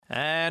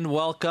And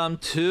welcome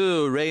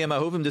to Re'im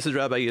Ahuvim. This is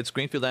Rabbi Yitz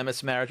Greenfield,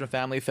 MS Marriage and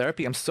Family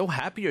Therapy. I'm so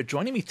happy you're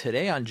joining me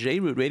today on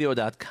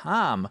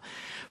JRootRadio.com.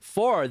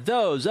 For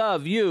those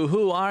of you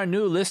who are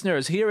new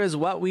listeners, here is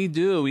what we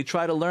do. We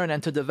try to learn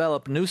and to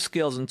develop new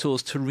skills and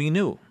tools to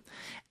renew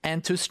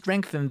and to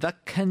strengthen the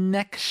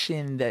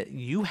connection that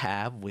you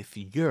have with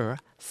your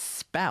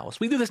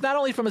spouse. We do this not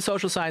only from a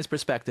social science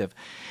perspective,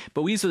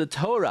 but we use the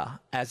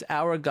Torah as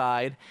our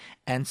guide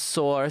and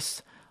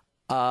source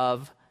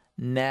of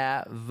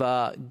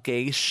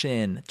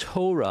navigation.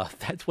 Torah,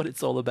 that's what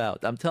it's all about.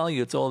 I'm telling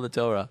you, it's all in the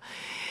Torah.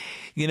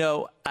 You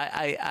know,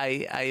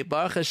 I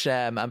Baruch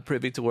Hashem, I'm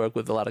privy to work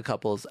with a lot of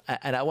couples,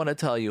 and I want to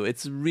tell you,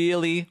 it's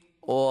really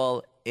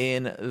all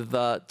in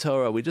the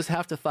Torah. We just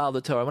have to follow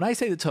the Torah. When I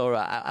say the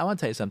Torah, I want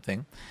to tell you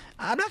something.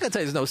 I'm not going to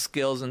tell you there's no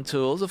skills and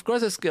tools. Of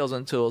course there's skills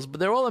and tools, but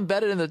they're all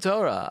embedded in the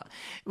Torah.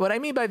 What I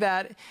mean by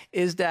that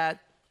is that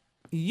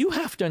you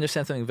have to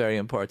understand something very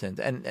important.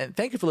 And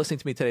thank you for listening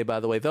to me today, by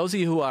the way. Those of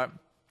you who are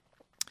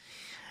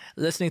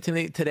listening to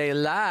me today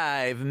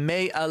live,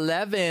 May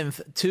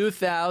 11th,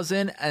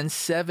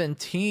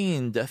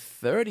 2017, the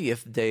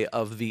 30th day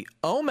of the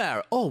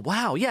Omer. Oh,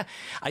 wow. Yeah.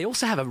 I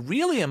also have a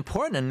really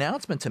important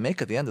announcement to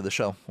make at the end of the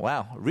show.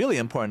 Wow. Really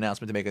important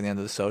announcement to make at the end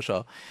of the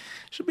show.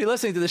 Should be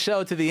listening to the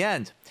show to the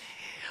end.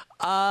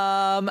 What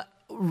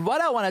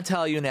I want to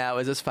tell you now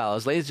is as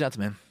follows. Ladies and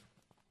gentlemen,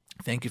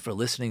 thank you for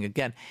listening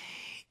again.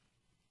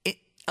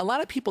 A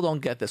lot of people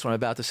don't get this, what I'm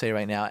about to say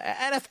right now.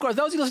 And of course,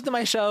 those who listen to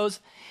my shows,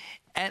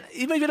 and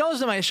even if you don't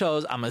listen to my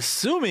shows, I'm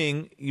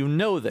assuming you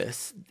know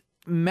this.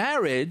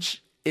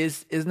 Marriage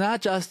is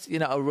not just, you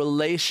know, a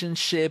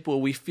relationship where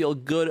we feel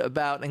good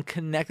about and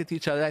connected to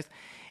each other.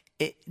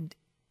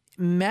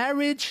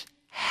 Marriage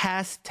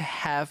has to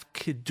have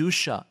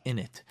kedusha in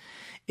it.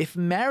 If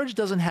marriage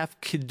doesn't have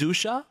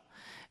kedusha,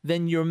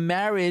 then your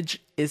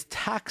marriage is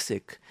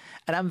toxic.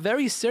 And I'm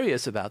very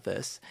serious about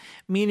this.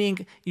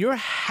 Meaning your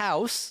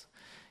house,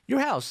 I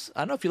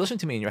don't know if you listen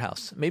to me in your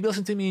house, maybe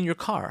listen to me in your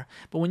car,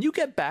 but when you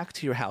get back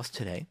to your house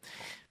today,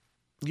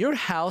 your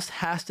house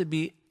has to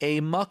be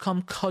a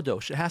makam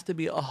kadosh. It has to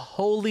be a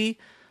holy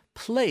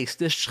place,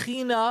 the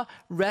Shekhinah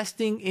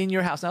resting in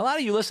your house. Now, a lot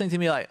of you listening to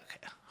me like,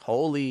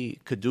 holy,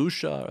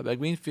 Kedusha, Rabbi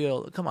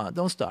Greenfield, come on,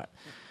 don't start.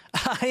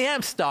 I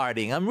am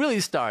starting. I'm really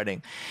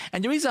starting.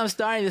 And the reason I'm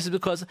starting this is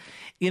because,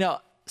 you know,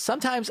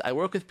 sometimes I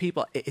work with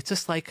people, it's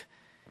just like,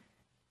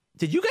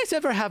 did you guys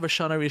ever have a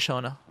Shana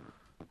Rishona?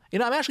 You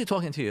know, I'm actually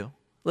talking to you,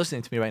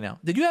 listening to me right now.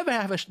 What do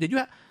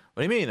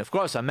you mean? Of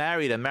course, I'm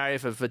married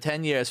for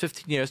 10 years,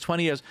 15 years,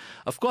 20 years.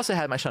 Of course I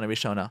had my Shana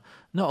Rishona.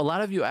 No, a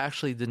lot of you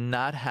actually did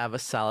not have a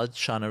solid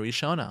Shana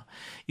Rishona.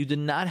 You did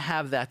not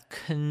have that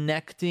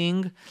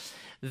connecting,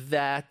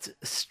 that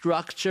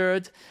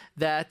structured,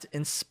 that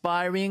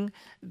inspiring,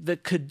 the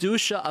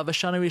Kedusha of a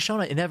Shana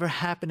Rishona. It never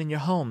happened in your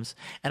homes.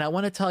 And I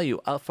want to tell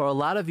you, for a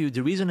lot of you,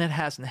 the reason it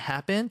hasn't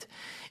happened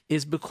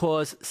is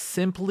because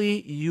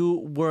simply you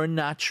were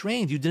not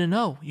trained. You didn't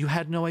know. You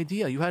had no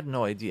idea. You had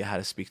no idea how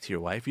to speak to your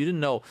wife. You didn't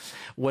know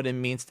what it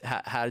means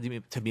how to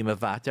be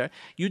mevater.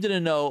 You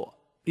didn't know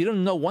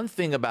one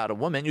thing about a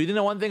woman. You didn't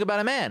know one thing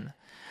about a man.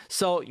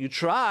 So you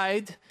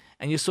tried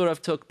and you sort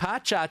of took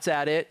pot shots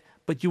at it,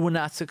 but you were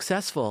not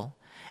successful.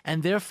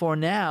 And therefore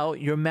now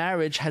your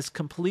marriage has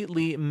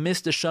completely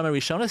missed the Shana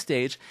Rishona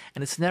stage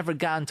and it's never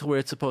gotten to where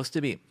it's supposed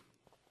to be.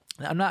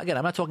 I'm not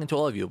talking to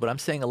all of you, but I'm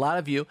saying a lot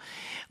of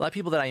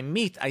people that I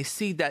meet, I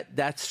see that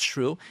that's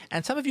true.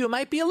 And some of you, it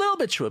might be a little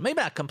bit true. Maybe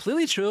not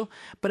completely true,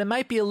 but it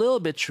might be a little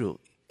bit true.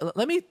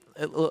 Let me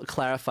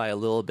clarify a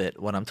little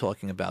bit what I'm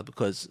talking about,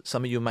 because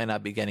some of you might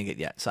not be getting it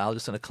yet. So I'm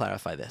just going to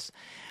clarify this.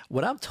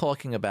 What I'm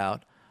talking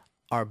about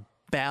are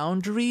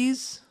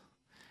boundaries,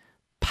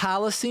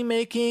 policy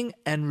making,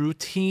 and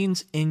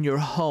routines in your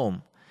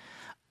home.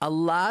 A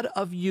lot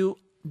of you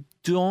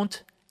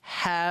don't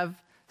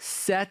have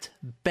set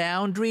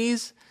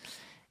boundaries,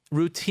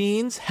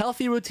 routines,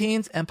 healthy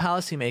routines, and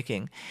policy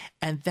making.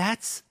 And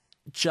that's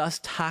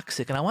just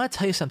toxic. And I want to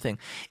tell you something.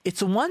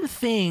 It's one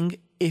thing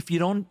if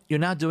you're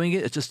not doing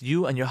it, it's just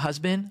you and your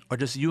husband or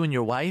just you and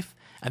your wife,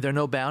 and there are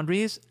no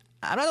boundaries.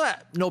 I'm not talking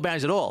about no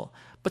boundaries at all,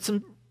 but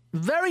some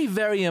very,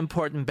 very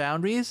important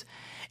boundaries.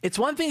 It's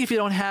one thing if you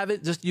don't have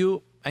it, just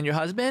you and your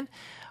husband,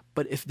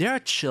 but if there are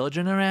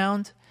children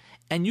around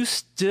and you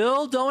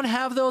still don't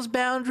have those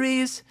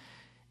boundaries,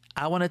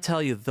 I want to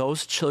tell you,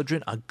 those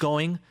children are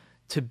going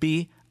to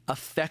be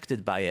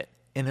affected by it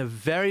in a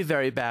very,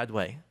 very bad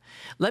way.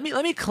 Let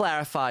me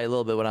clarify a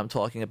little bit what I'm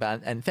talking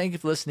about, and thank you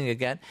for listening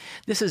again.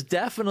 This is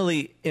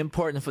definitely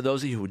important for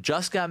those of you who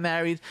just got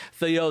married,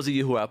 for those of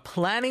you who are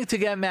planning to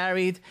get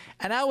married,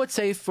 and I would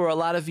say for a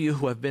lot of you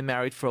who have been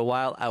married for a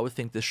while, I would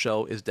think this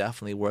show is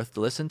definitely worth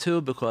to listen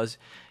to, because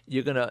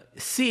you're going to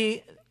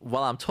see,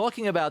 while I'm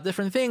talking about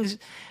different things,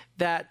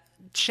 that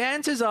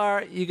chances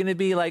are you're going to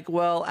be like,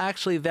 well,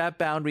 actually, that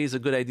boundary is a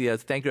good idea.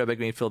 Thank you, Rabbi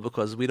Greenfield,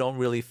 because we don't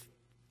really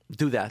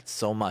do that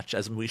so much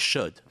as we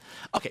should.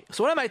 Okay,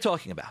 so what am I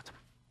talking about?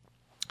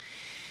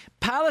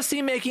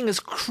 Policy making is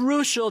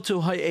crucial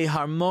to a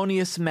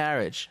harmonious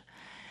marriage.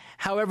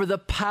 However, the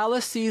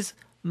policies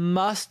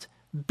must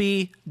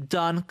be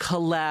done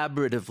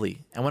collaboratively.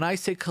 And when I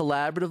say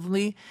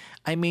collaboratively,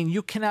 I mean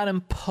you cannot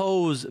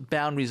impose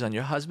boundaries on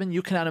your husband.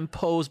 You cannot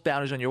impose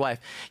boundaries on your wife.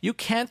 You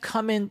can't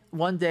come in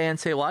one day and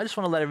say, well, I just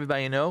want to let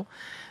everybody know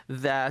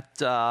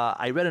that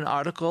I read an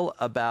article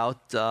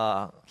about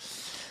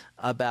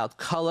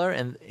color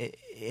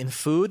in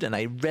food, and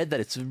I read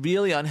that it's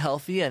really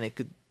unhealthy and it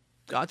could,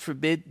 God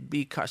forbid,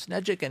 be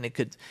carcinogenic, and it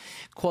could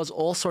cause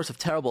all sorts of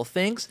terrible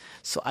things.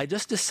 So I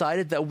just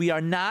decided that we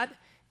are not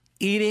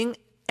eating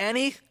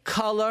any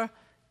color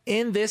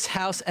in this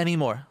house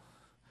anymore.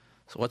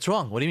 So what's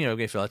wrong? What do you mean, Rabbi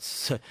Greenfield?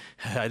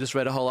 I just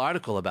read a whole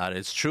article about it.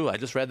 It's true. I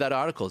just read that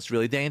article. It's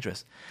really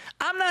dangerous.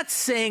 I'm not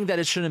saying that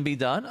it shouldn't be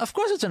done. Of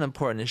course it's an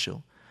important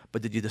issue.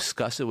 But did you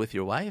discuss it with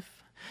your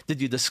wife?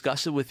 Did you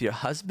discuss it with your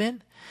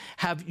husband?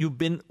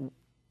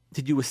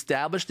 Did you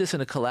establish this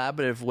in a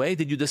collaborative way?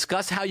 Did you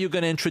discuss how you're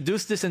going to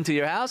introduce this into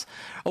your house?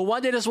 Or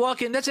one day just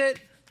walk in, that's it.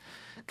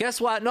 Guess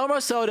what? No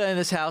more soda in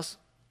this house.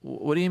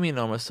 What do you mean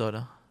no more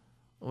soda?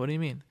 What do you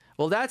mean?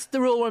 Well, that's the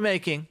rule we're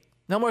making.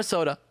 No more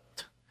soda.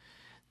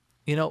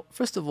 You know,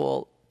 first of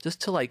all, just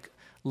to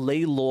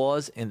lay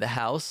laws in the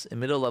house in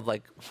the middle of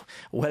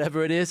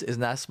whatever it is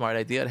not a smart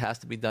idea. It has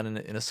to be done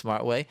in a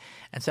smart way.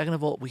 And second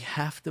of all, we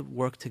have to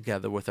work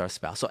together with our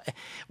spouse. So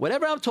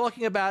whatever I'm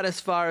talking about as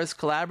far as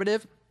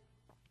collaborative,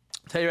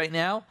 I'll tell you right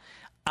now,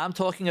 I'm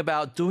talking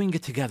about doing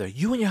it together.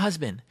 You and your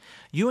husband,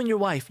 you and your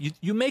wife,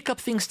 you make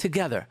up things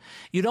together.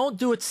 You don't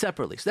do it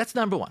separately. So that's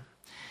number one.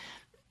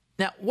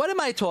 Now, what am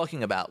I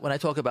talking about when I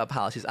talk about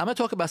policies? I'm going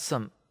to talk about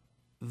some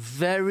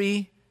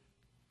very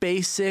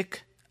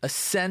basic,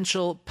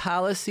 essential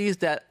policies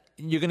that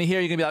you're going to hear.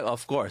 You're going to be like, oh,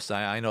 of course,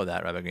 I know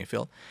that, Rabbi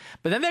Greenfield.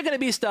 But then there are going to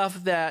be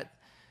stuff that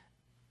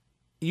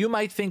you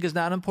might think is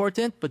not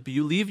important, but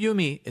believe you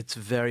me, it's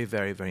very,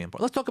 very, very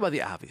important. Let's talk about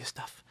the obvious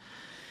stuff.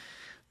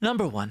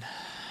 Number one,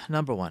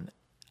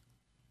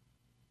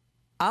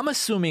 I'm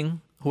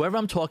assuming, whoever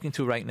I'm talking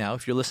to right now,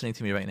 if you're listening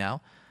to me right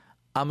now,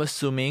 I'm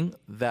assuming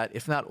that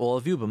if not all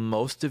of you, but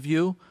most of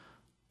you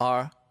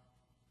are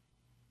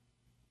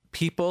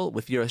people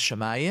with Yiras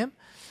Shamayim,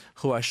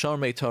 who are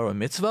Shomrei Torah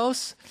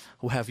mitzvos,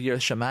 who have Yiras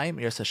Shamayim,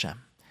 Yiras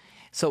Hashem.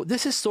 So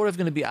this is sort of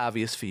going to be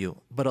obvious for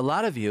you. But a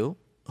lot of you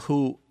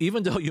who,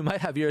 even though you might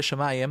have Yiras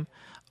Shamayim,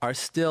 are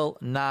still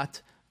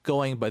not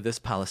going by this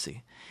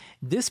policy.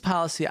 This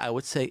policy, I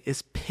would say,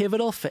 is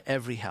pivotal for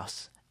every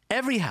house.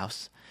 Every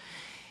house.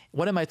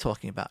 What am I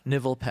talking about?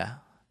 Nivel peh.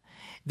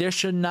 There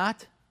should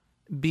not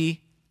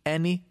be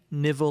any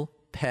nivel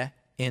peh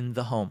in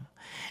the home.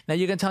 Now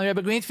you can tell me,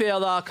 Rabbi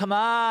Greenfield, oh, come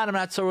on, I'm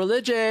not so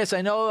religious.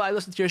 I know I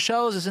listen to your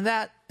shows, this and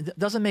that. It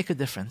doesn't make a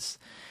difference.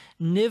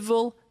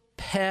 Nivel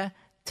peh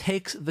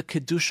takes the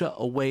Kedusha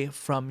away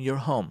from your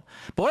home.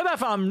 But what about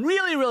if I'm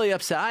really, really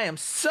upset? I am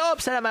so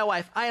upset at my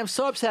wife. I am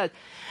so upset.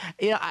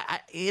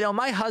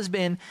 My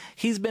husband,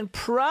 he's been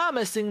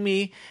promising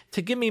me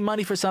to give me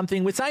money for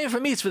something. It's not even for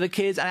me, it's for the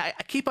kids. And I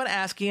keep on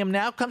asking him.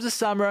 Now comes the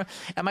summer,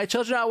 and my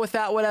children are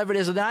without whatever it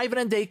is. They're not even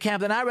in day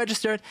camp. They're not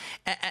registered.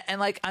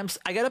 I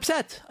get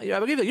upset. You're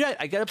right.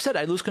 I get upset.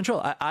 I lose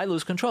control. I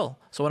lose control.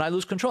 So when I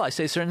lose control, I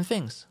say certain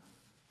things.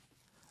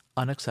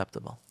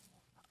 Unacceptable.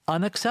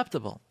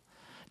 Unacceptable.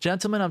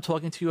 Gentlemen, I'm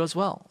talking to you as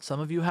well. Some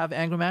of you have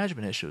anger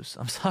management issues.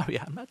 I'm sorry.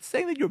 I'm not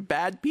saying that you're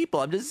bad people.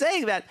 I'm just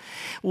saying that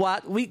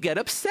we get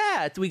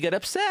upset. We get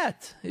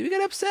upset.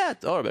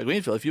 Oh, Rabbi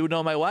Greenfield, if you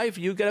know my wife,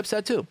 you get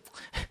upset too.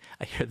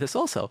 I hear this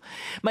also.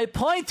 My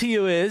point to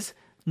you is,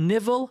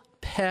 nivel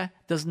peh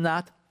does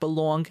not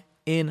belong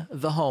in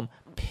the home.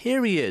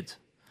 Period.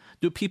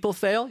 Do people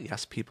fail?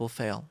 Yes, people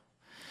fail.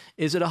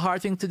 Is it a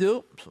hard thing to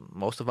do?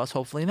 Most of us,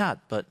 hopefully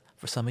not. But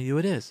for some of you,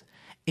 it is.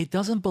 It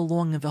doesn't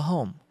belong in the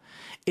home.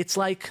 It's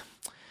like,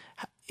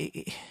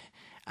 I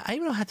don't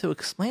even know how to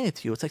explain it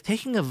to you. It's like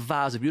taking a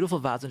vase, a beautiful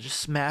vase, and just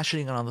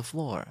smashing it on the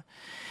floor.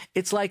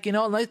 It's like,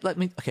 let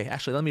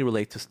me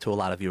relate this to a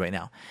lot of you right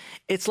now.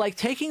 It's like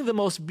taking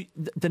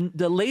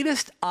the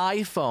latest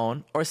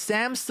iPhone or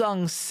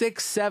Samsung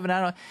 6, 7,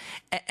 I don't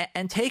know,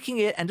 and taking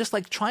it and just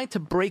trying to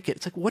break it.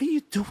 It's like, what are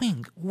you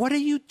doing? What are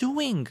you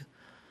doing?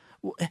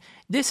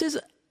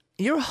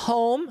 Your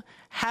home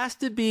has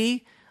to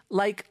be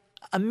like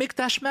a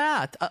mikdash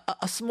mat,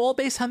 a small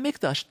base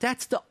hamikdash.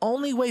 That's the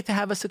only way to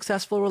have a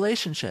successful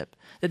relationship.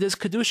 That there's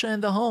kedusha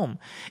in the home.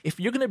 If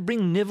you're going to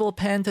bring nivel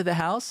pen to the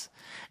house,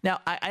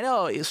 now I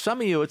know some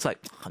of you it's like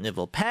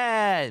nivel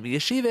pen,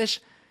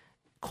 yeshivish.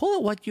 Call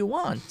it what you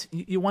want.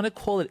 You want to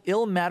call it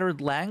ill-mannered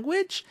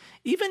language.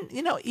 Even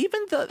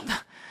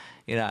the.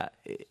 I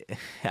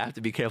have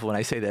to be careful when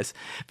I say this,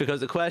 because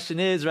the question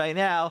is right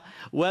now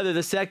whether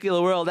the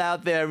secular world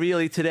out there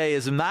really today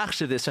is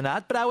machshav this or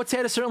not. But I would say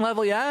at a certain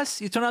level,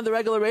 yes. You turn on the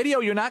regular radio,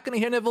 you're not going to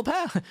hear nivel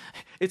peh.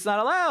 It's not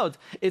allowed.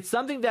 It's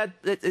something that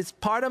is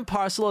part and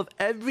parcel of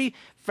every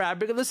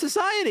fabric of the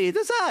society.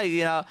 That's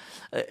how,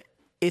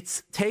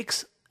 it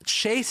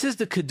chases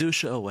the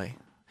kedusha away.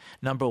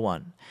 Number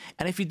one.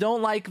 And if you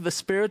don't like the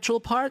spiritual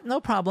part, no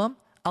problem.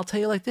 I'll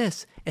tell you like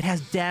this. It has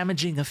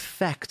damaging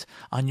effect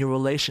on your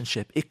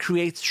relationship. It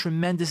creates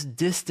tremendous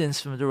distance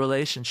from the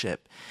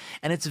relationship.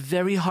 And it's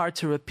very hard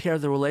to repair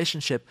the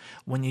relationship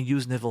when you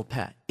use nivel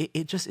peh.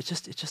 It's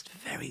just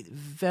very,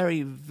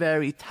 very,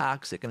 very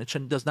toxic, and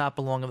it does not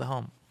belong in the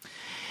home.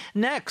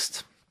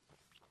 Next,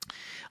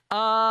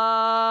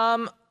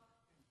 it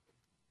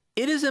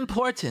is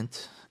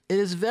important. It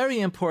is very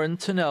important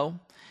to know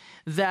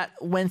that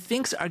when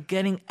things are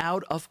getting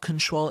out of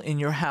control in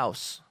your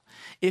house,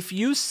 if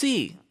you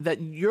see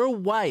that your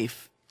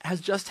wife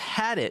has just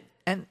had it,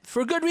 and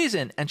for a good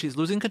reason, and she's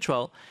losing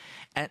control,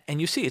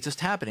 and you see it's just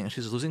happening, and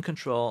she's losing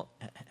control,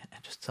 and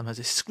just sometimes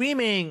is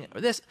screaming,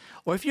 or this,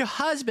 or if your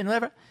husband,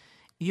 whatever,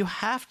 you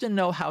have to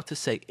know how to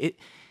say it.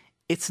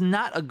 It's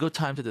not a good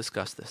time to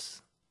discuss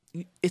this.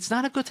 It's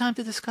not a good time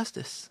to discuss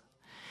this.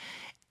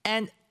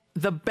 And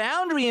the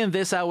boundary in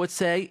this, I would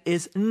say,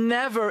 is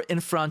never in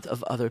front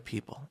of other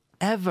people.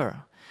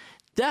 Ever.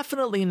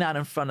 Definitely not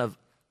in front of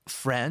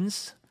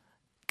friends,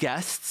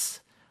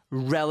 guests,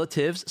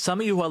 relatives. Some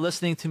of you who are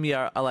listening to me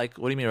are like,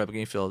 what do you mean, Rabbi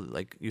Greenfield?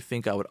 Like, you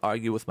think I would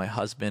argue with my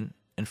husband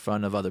in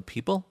front of other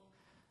people?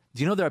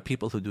 Do you know there are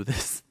people who do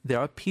this? There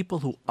are people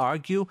who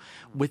argue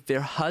with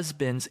their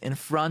husbands in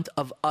front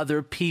of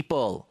other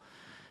people.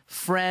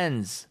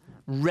 Friends,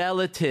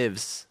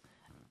 relatives,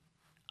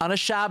 on a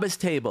Shabbos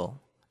table.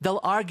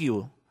 They'll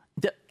argue.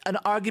 An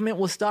argument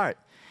will start.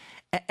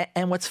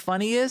 And what's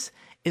funny is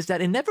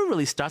that it never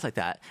really starts like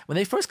that. When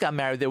they first got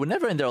married, they would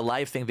never in their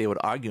life think they would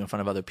argue in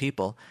front of other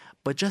people.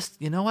 But just,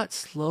 you know what?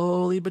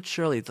 Slowly but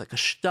surely, it's like a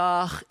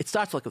shtach. It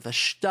starts like with a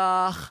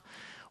shtach,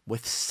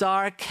 with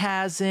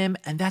sarcasm.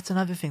 And that's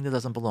another thing that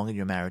doesn't belong in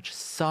your marriage.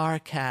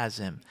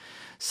 Sarcasm.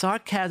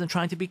 Sarcasm,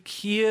 trying to be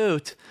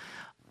cute.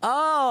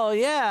 Oh,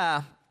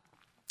 yeah.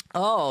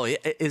 Oh,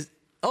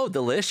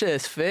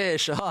 delicious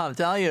fish. Oh, I'm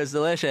telling you, it's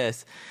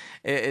delicious.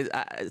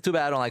 It's too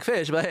bad I don't like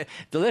fish, but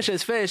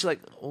delicious fish. Like,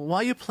 why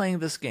are you playing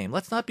this game?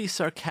 Let's not be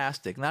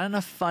sarcastic, not in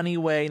a funny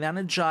way, not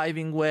in a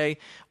jiving way.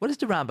 What does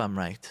the Rambam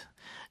write?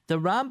 The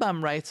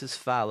Rambam writes as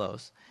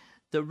follows.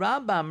 The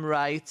Rambam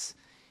writes,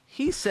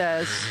 he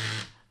says,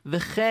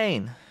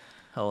 V'chein,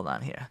 hold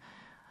on here.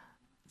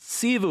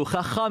 Tzivu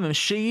chachamim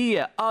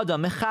sheyiyeh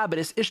adam mechaber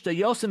es ishta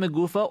yosem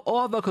megufo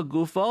or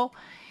v'kagufo,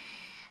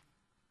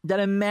 that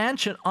a man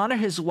should honor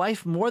his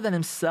wife more than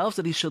himself,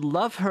 that he should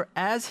love her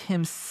as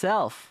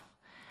himself.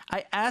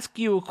 I ask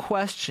you a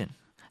question.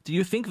 Do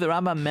you think the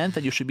Rambam meant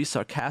that you should be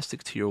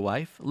sarcastic to your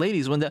wife?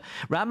 Ladies, when the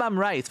Rambam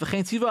writes,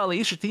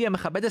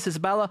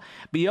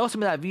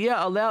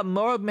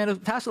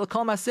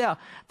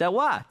 that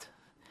what?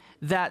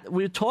 That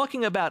we're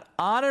talking about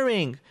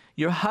honoring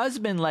your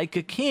husband like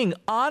a king,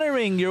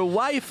 honoring your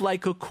wife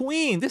like a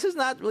queen. This is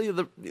not really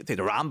the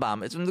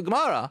Rambam, it's from the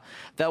Gemara.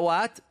 That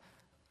what?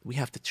 We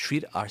have to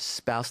treat our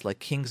spouse like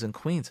kings and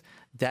queens.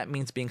 That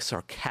means being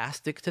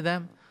sarcastic to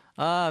them.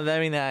 Oh,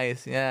 very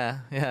nice. Yeah,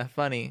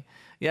 funny.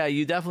 Yeah,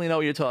 you definitely know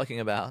what you're talking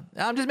about.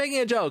 I'm just making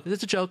a joke.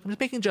 It's a joke. I'm just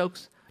making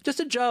jokes. Just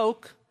a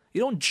joke.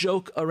 You don't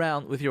joke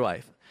around with your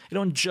wife. You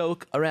don't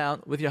joke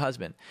around with your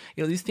husband.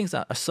 You know, these things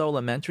are so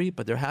elementary,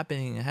 but they're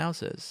happening in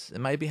houses.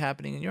 It might be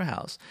happening in your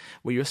house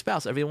where your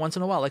spouse, every once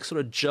in a while, like sort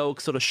of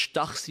jokes, sort of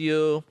shtuchs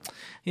you.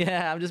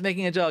 Yeah, I'm just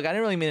making a joke. I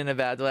didn't really mean it in a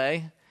bad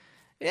way.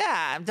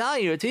 Yeah, I'm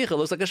telling you, a ticha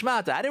looks like a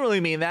shmata. I didn't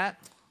really mean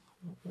that.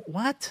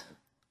 What?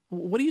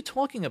 What are you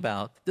talking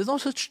about? There's no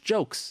such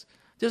jokes.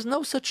 There's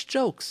no such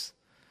jokes.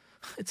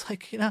 It's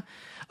like,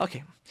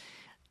 Okay.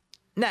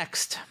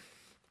 Next.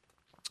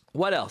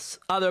 What else?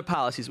 Other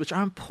policies, which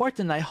are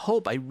important. I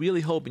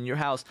really hope in your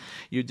house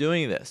you're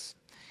doing this.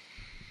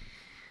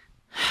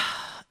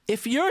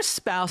 If your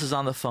spouse is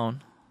on the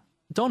phone,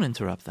 don't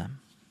interrupt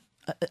them.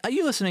 Are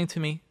you listening to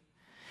me?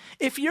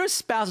 If your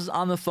spouse is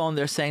on the phone,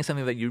 they're saying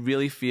something that you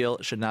really feel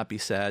should not be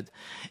said,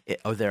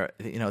 or they're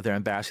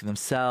embarrassing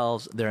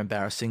themselves, they're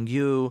embarrassing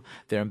you,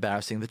 they're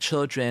embarrassing the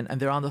children,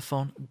 and they're on the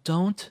phone,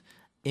 don't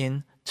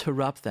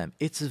interrupt them.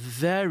 It's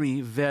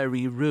very,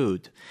 very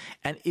rude.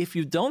 And if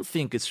you don't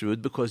think it's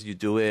rude because you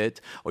do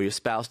it, or your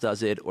spouse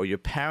does it, or your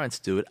parents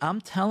do it,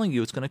 I'm telling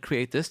you, it's going to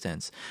create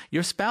distance.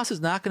 Your spouse is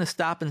not going to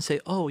stop and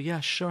say, oh, yeah,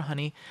 sure,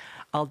 honey.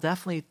 I'll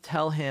definitely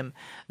tell him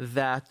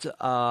that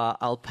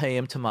I'll pay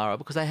him tomorrow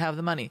because I have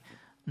the money.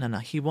 No,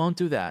 he won't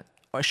do that.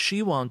 Or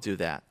she won't do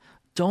that.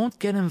 Don't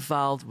get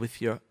involved with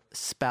your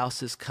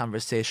spouse's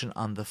conversation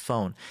on the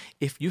phone.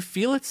 If you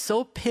feel it's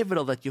so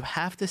pivotal that you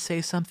have to say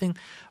something,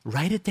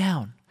 write it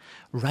down.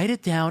 Write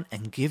it down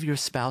and give your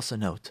spouse a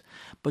note.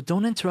 But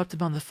don't interrupt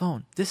them on the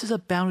phone. This is a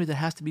boundary that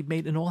has to be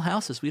made in all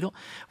houses. We don't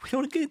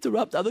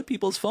interrupt other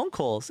people's phone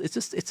calls. It's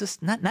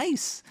just not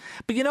nice.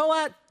 But you know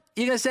what?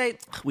 You're going to say,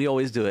 we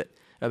always do it.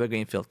 Rabbi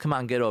Greenfield, come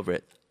on, get over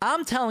it.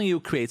 I'm telling you,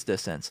 it creates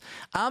distance.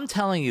 I'm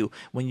telling you,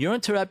 when you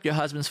interrupt your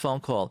husband's phone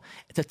call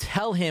to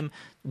tell him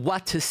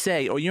what to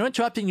say, or you're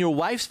interrupting your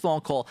wife's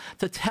phone call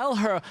to tell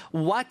her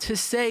what to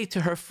say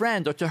to her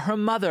friend or to her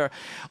mother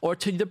or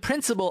to the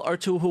principal or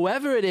to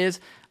whoever it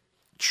is,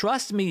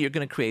 trust me, you're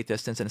going to create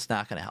distance and it's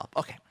not going to help.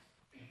 Okay.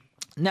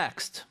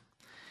 Next.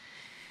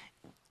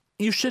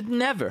 You should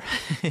never,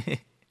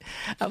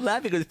 I'm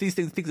laughing because these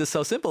things are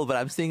so simple, but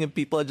I'm seeing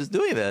people are just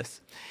doing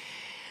this.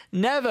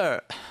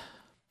 Never.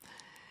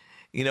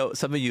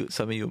 Some of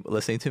you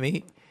listening to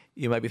me,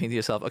 you might be thinking to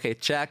yourself, okay,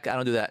 check, I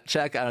don't do that.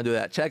 Check, I don't do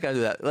that. Check, I don't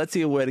do that. Let's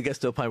see where it gets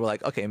to a point where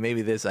like, okay,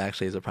 maybe this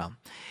actually is a problem.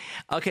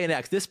 Okay,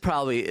 next. This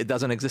probably, it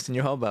doesn't exist in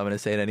your home, but I'm going to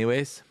say it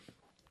anyways.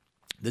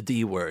 The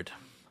D word.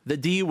 The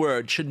D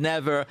word should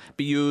never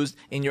be used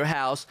in your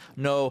house,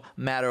 no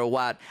matter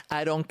what.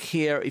 I don't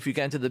care if you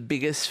get into the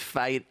biggest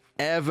fight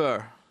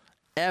ever.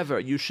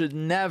 You should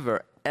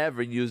never,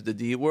 ever use the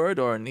D word,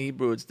 or in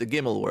Hebrew, it's the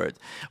Gimel word.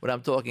 What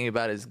I'm talking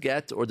about is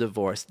get or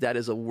divorce. That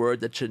is a word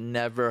that should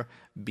never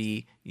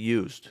be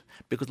used.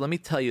 Because let me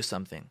tell you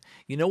something.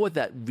 You know what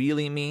that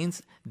really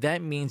means?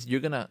 That means you're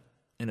going to,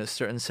 in a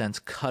certain sense,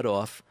 cut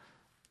off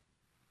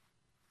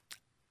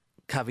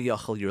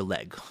kaviyachal, your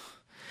leg.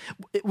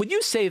 Would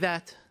you say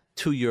that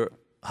to your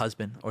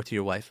husband or to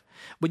your wife?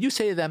 Would you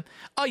say to them,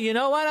 oh, you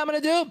know what I'm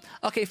going to do?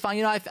 Okay,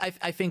 fine. I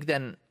think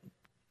then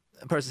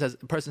a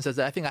person says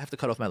that I think I have to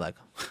cut off my leg.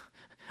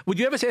 Would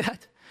you ever say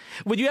that?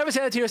 Would you ever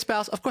say that to your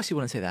spouse? Of course you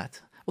wouldn't say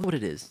that. Well, what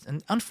it is.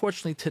 And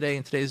unfortunately today,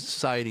 in today's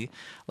society,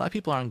 a lot of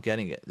people aren't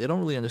getting it. They don't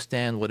really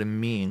understand what it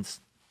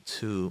means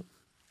to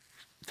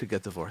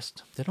get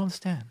divorced. They don't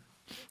understand.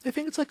 They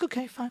think it's like,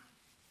 okay, fine.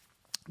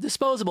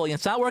 Disposable.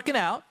 It's not working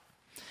out.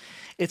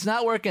 It's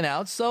not working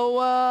out. So,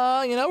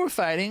 we're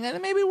fighting and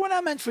maybe we're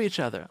not meant for each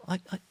other.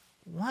 Like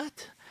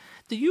what?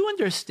 Do you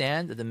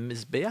understand that the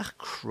Mizbeach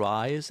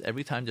cries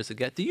every time there's a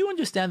get? Do you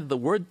understand that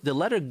the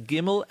letter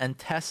Gimel and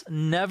Tes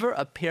never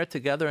appear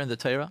together in the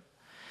Torah?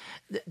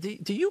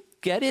 Do you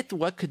get it,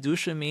 what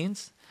Kedusha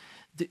means?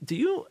 Do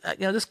you,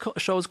 this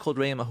show is called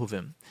Re'im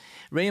Ahuvim.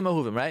 Re'im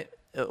Ahuvim, right?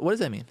 What does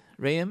that mean?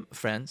 Re'im,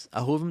 friends,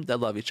 Ahuvim, that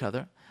love each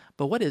other.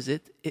 But what is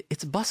it?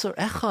 It's Basar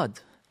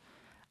Echad.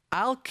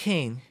 Al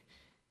Kain,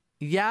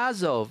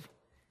 Yazov,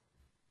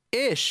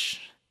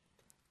 Ish,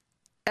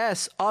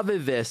 Es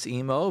avives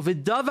imo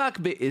v'davak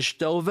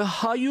beishto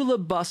v'hayu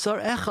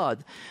lebasar echad.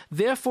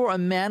 Therefore, a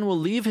man will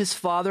leave his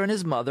father and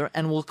his mother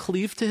and will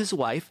cleave to his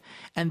wife,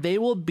 and they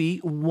will be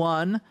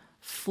one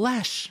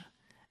flesh.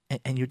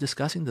 And you're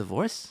discussing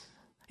divorce?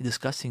 You're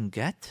discussing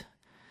get?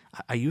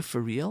 Are you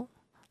for real?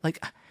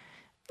 Like,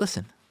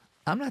 listen.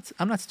 I'm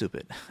not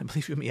stupid.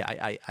 Believe you me,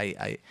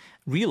 I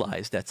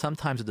realize that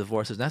sometimes a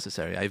divorce is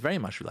necessary. I very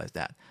much realize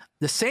that.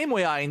 The same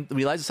way I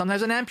realize that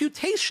sometimes an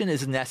amputation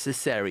is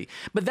necessary.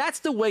 But that's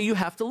the way you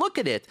have to look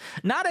at it.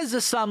 Not as a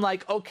sum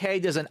like, okay,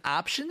 there's an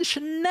option.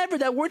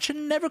 That word should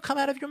never come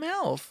out of your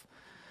mouth.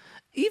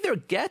 Either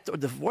get or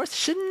divorce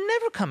should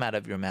never come out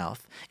of your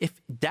mouth. If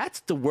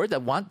that's the word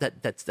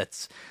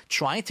that's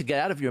trying to get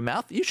out of your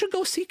mouth, you should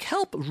go seek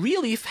help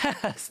really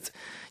fast.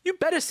 You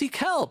better seek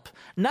help.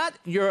 Not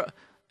your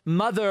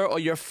mother or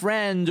your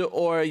friend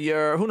or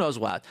your who knows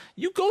what.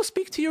 You go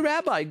speak to your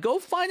rabbi. Go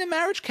find a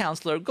marriage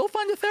counselor. Go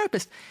find a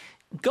therapist.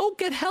 Go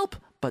get help.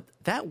 But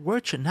that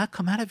word should not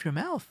come out of your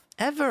mouth.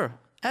 Ever.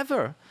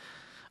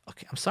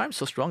 Okay, I'm sorry I'm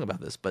so strong about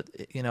this, but,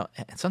 and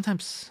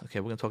sometimes, okay,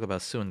 we're going to talk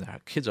about soon. Our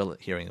kids are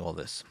hearing all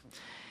this.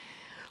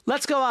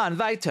 Let's go on.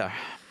 Weiter.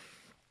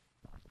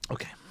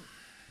 Okay.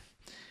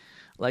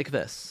 Like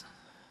this.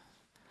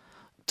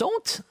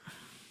 Don't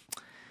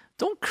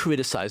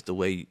criticize the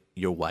way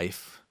your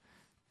wife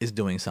is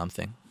doing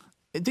something.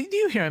 Do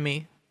you hear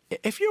me?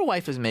 If your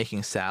wife is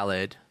making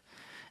salad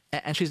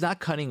and she's not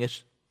cutting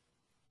it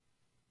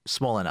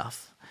small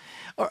enough,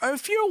 or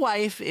if your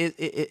wife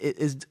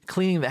is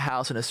cleaning the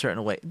house in a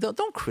certain way,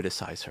 don't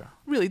criticize her.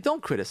 Really,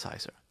 don't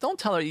criticize her. Don't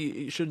tell her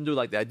you shouldn't do it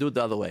like that. Do it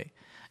the other way.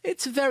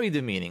 It's very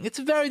demeaning. It's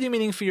very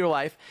demeaning for your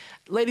wife.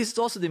 Ladies, it's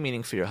also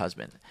demeaning for your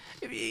husband.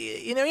 If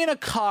you're in a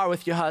car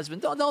with your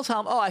husband, don't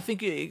tell him, oh, I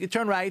think you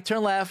turn right,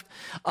 turn left,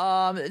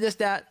 this,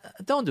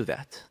 that. Don't do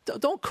that.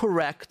 Don't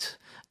correct.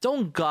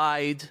 Don't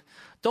guide.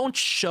 Don't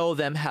show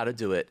them how to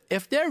do it.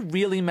 If they're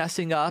really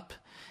messing up,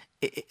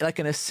 like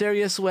in a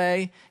serious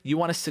way, you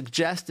want to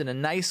suggest in a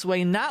nice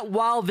way, not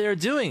while they're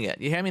doing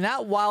it. You hear me?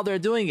 Not while they're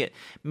doing it.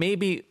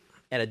 Maybe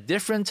at a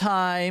different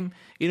time.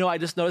 I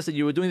just noticed that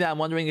you were doing that. I'm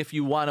wondering if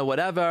you want to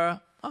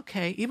whatever.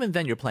 Okay, even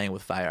then you're playing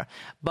with fire.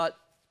 But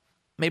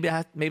maybe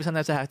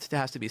sometimes it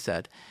has to be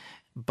said.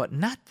 But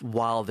not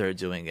while they're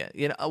doing it.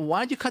 Why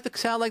don't you cut the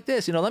salad like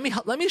this?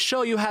 Let me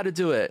show you how to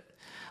do it.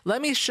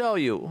 Let me show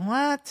you.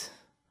 What?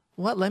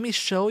 Let me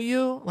show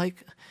you? Like,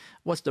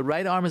 what's the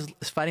right arm is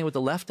fighting with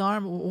the left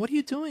arm? What are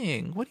you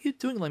doing?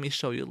 Let me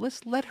show you.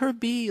 Let her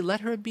be.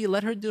 Let her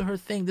do her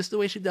thing. This is the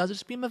way she does it.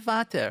 Just be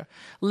mevater.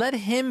 Let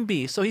him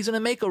be. So he's going to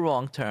make a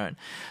wrong turn.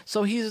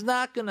 So he's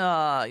not going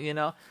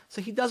to,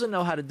 so he doesn't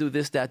know how to do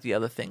this, that, the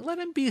other thing. Let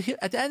him be.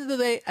 At the end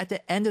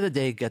of the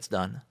day, it gets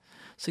done.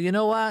 So you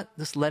know what?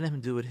 Just let him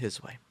do it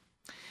his way.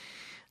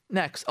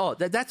 Next,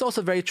 that's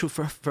also very true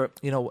for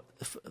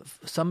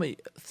some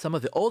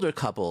of the older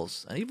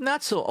couples, and even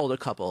not so older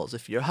couples.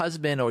 If your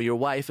husband or your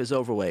wife is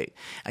overweight,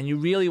 and you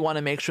really want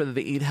to make sure that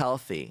they eat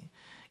healthy,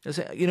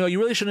 you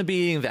really shouldn't be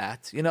eating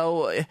that.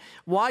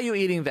 Why are you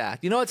eating that?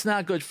 It's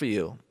not good for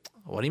you.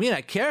 What do you mean?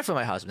 I care for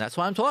my husband. That's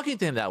why I'm talking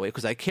to him that way,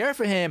 because I care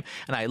for him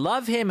and I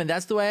love him, and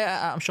that's the way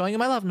I'm showing him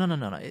my love.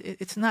 No.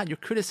 It's not. You're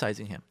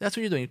criticizing him. That's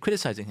what you're doing. You're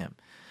criticizing him.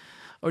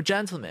 Or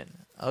gentlemen,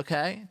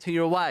 okay, to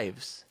your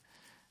wives,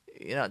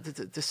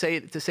 to say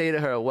to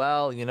her,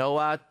 well, you know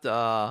what,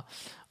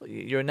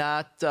 you're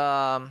not.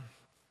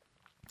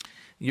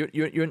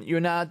 You're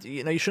not.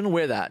 You shouldn't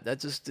wear that. That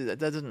doesn't. I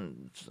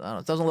don't know,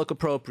 it doesn't look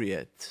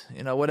appropriate.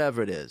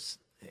 Whatever it is.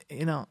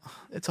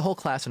 It's a whole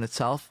class in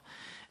itself.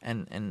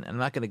 And I'm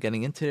not going to get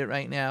into it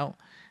right now,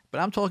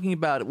 but I'm talking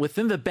about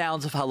within the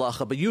bounds of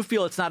halacha, but you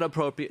feel it's not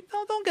appropriate.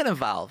 No, don't get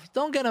involved.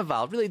 Don't get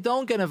involved. Really,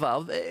 don't get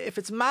involved. If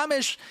it's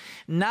mamish,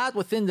 not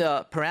within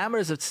the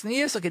parameters of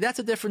tznius, okay, that's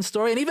a different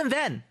story. And even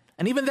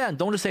then,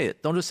 don't just say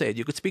it. Don't just say it.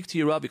 You could speak to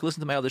your Rav. You could listen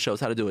to my other shows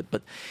how to do it.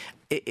 But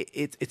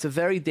it's a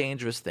very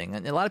dangerous thing.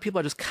 And a lot of people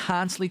are just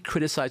constantly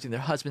criticizing their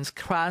husbands,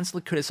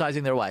 constantly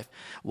criticizing their wife.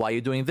 Why are you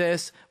doing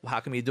this?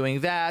 How come you're doing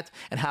that?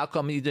 And how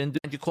come you didn't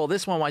you call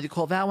this one? Why did you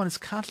call that one? It's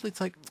constantly,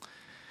 it's like,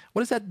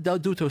 what does that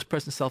do to a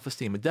person's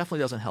self-esteem? It definitely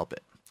doesn't help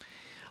it.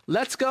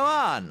 Let's go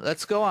on.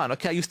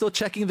 Okay, are you still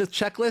checking the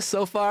checklist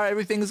so far?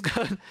 Everything's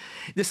good?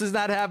 This is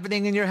not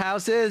happening in your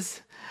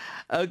houses?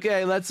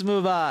 Okay, let's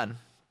move on.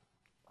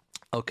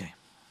 Okay.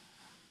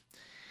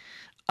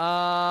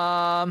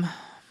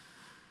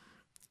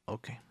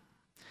 Okay.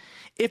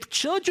 If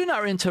children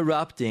are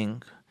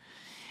interrupting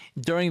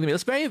during the meal,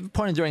 it's very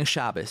important during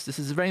Shabbos. This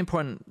is a very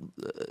important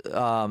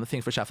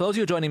thing for Shabbos. For those of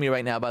you who are joining me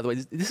right now, by the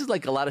way, this is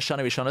like a lot of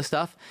Shana Rishona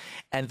stuff.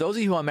 And those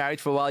of you who are married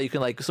for a while, you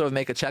can like sort of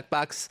make a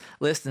checkbox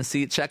list and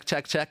see check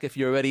if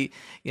you're already,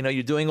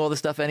 you're doing all this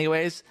stuff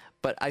anyways.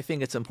 But I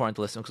think it's important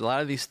to listen because a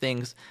lot of these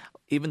things,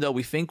 even though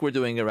we think we're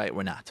doing it right,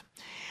 we're not.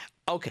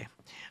 Okay.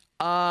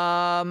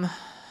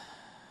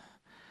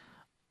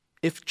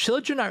 If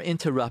children are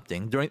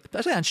interrupting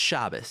especially on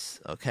Shabbos,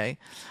 okay,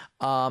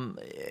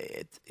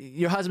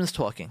 your husband's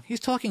talking.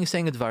 He's talking, he's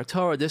saying a Dvar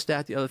Torah, this,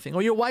 that, the other thing.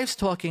 Or your wife's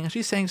talking, and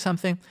she's saying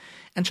something,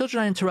 and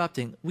children are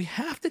interrupting. We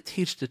have to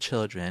teach the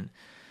children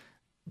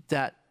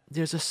that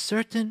there's a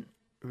certain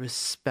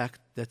respect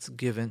that's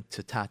given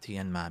to Tati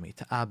and Mami,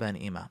 to Abba and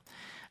Ima.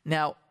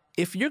 Now,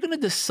 if you're going to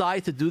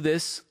decide to do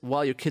this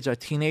while your kids are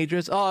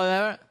teenagers,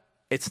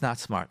 it's not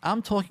smart.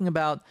 I'm talking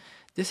about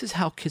this is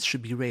how kids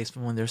should be raised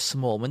from when they're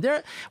small. When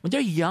they're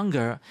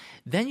younger,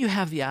 then you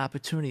have the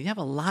opportunity. You have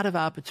a lot of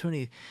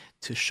opportunity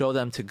to show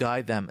them, to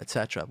guide them,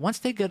 etc. Once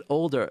they get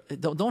older,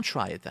 don't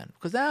try it then,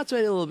 because that's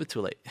already a little bit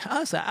too late.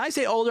 I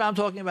say older, I'm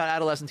talking about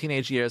adolescent,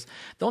 teenage years.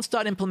 Don't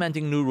start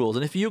implementing new rules.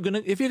 And if you're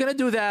gonna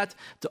do that,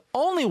 the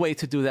only way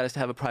to do that is to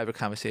have a private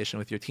conversation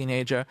with your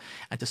teenager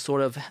and to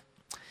sort of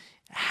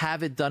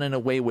have it done in a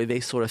way where they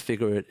sort of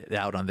figure it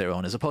out on their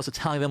own, as opposed to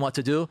telling them what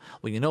to do.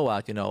 Well, you know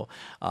what,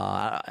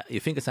 you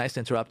think it's nice to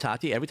interrupt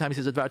Tati. Every time he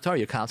says a Dvar Torah,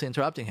 you're constantly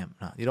interrupting him.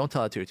 No, you don't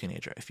tell it to your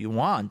teenager. If you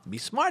want to be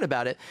smart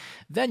about it,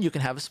 then you can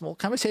have a small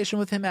conversation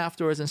with him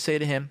afterwards and say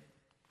to him,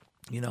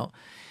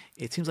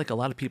 it seems like a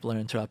lot of people are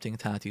interrupting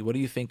Tati. What do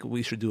you think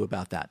we should do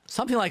about that?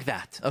 Something like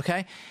that,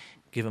 okay?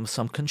 Give him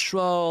some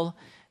control.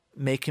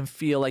 Make him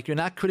feel like you're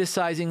not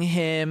criticizing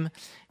him.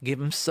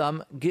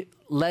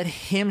 Let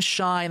him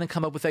shine and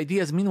come up with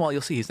ideas. Meanwhile,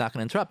 you'll see he's not going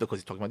to interrupt because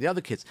he's talking about the other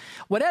kids.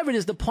 Whatever it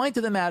is, the point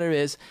of the matter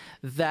is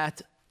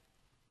that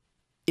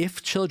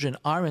if children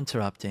are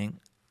interrupting,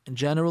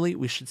 generally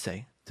we should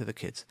say to the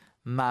kids,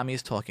 Mommy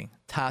is talking,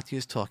 Tati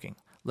is talking.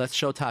 Let's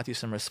show Tati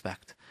some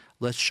respect.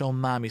 Let's show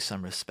Mommy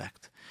some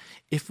respect.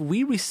 If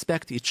we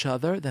respect each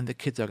other, then the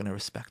kids are going to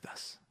respect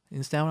us. You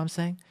understand what I'm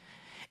saying?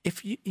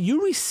 If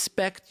you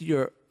respect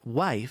your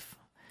wife,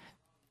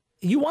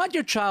 you want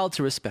your child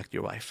to respect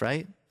your wife,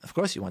 right? Of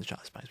course you want your child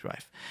to respect your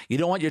wife. You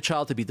don't want your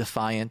child to be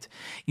defiant.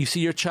 You see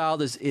your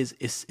child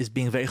is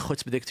being very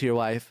chutzpahdik to your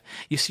wife.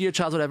 You see your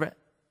child, whatever.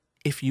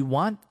 If you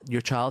want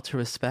your child to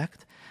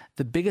respect,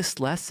 the biggest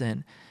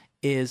lesson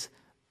is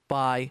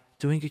by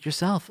doing it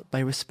yourself, by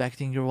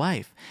respecting your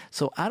wife.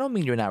 So I don't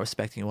mean you're not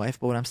respecting your wife,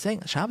 but what I'm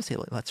saying, Shabbos,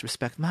 let's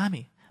respect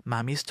Mommy.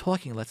 Mommy's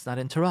talking, let's not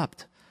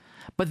interrupt.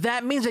 But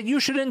that means that you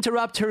shouldn't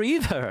interrupt her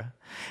either.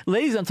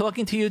 Ladies, I'm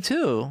talking to you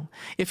too.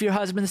 If your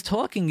husband's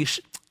talking, you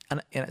should...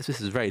 And this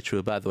is very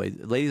true, by the way.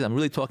 Ladies, I'm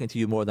really talking to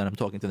you more than I'm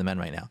talking to the men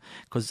right now.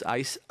 Because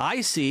I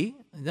see,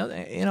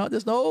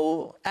 there's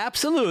no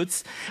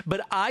absolutes,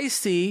 but I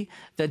see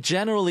that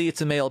generally it's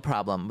a male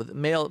problem.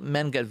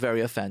 Men get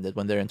very offended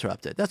when they're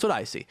interrupted. That's what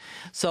I see.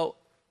 So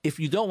if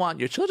you don't want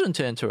your children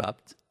to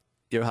interrupt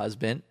your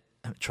husband,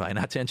 try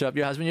not to interrupt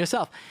your husband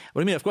yourself.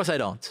 What do you mean? Of course I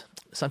don't.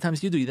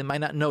 Sometimes you do. You might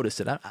not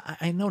notice it.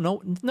 I know no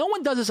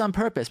one does this on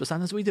purpose, but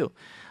sometimes we do.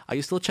 Are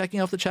you still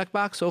checking off the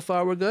checkbox? So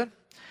far, we're good?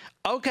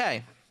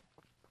 Okay.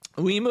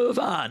 We move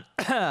on.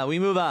 We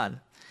move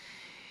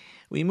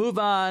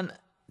on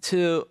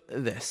to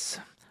this.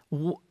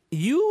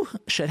 You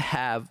should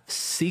have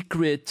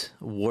secret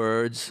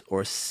words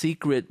or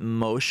secret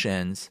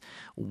motions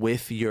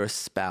with your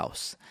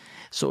spouse.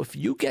 So if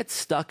you get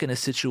stuck in a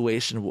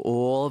situation where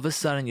all of a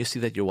sudden you see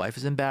that your wife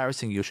is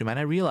embarrassing you, she might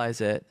not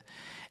realize it,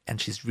 and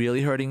she's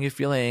really hurting your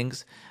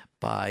feelings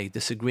by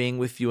disagreeing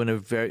with you in a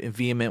very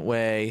vehement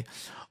way,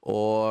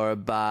 or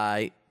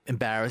by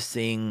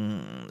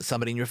embarrassing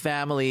somebody in your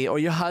family or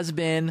your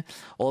husband.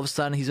 All of a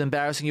sudden, he's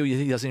embarrassing you.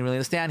 He doesn't really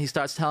understand. He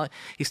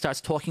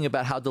starts talking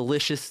about how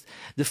delicious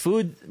the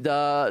food,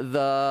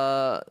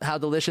 how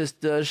delicious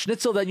the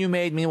schnitzel that you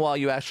made. Meanwhile,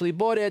 you actually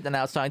bought it, and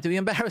now it's starting to be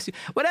embarrassing.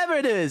 Whatever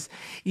it is,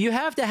 you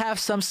have to have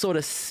some sort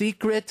of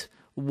secret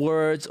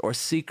words or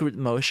secret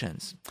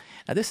motions.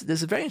 Now, this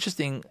is a very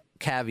interesting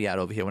caveat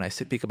over here when I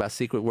speak about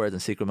secret words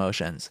and secret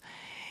motions.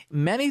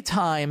 Many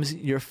times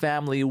your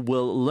family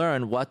will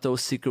learn what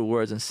those secret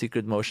words and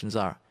secret motions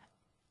are.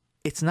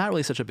 It's not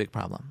really such a big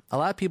problem. A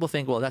lot of people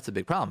think, well, that's a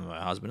big problem.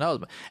 My husband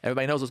knows.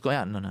 Everybody knows what's going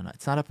on. No.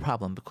 It's not a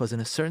problem because in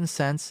a certain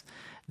sense,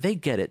 they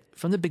get it.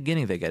 From the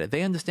beginning, they get it.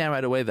 They understand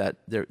right away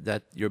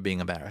that you're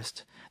being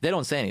embarrassed. They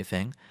don't say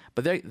anything,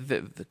 but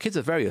the kids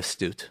are very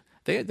astute.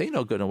 They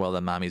know good and well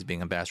that mommy's being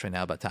embarrassed right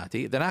now about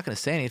Tati. They're not going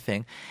to say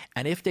anything.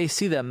 And if they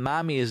see that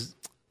mommy is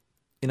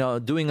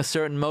doing a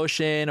certain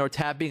motion or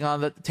tapping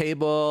on the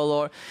table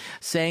or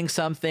saying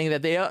something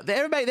that they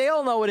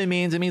all know what it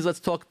means. It means let's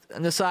talk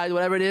on the side,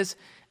 whatever it is.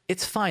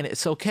 It's fine.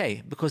 It's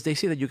okay because they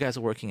see that you guys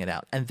are working it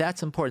out. And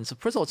that's important. So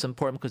first of all, it's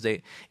important because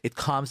it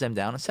calms them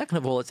down. And second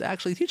of all, it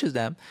actually teaches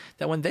them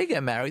that when they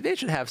get married, they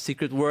should have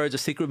secret words or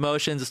secret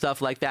motions and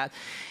stuff like that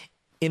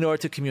in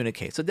order to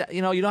communicate. So that,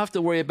 you don't have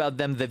to worry about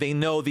them that they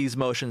know these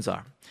motions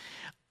are.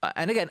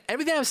 And again,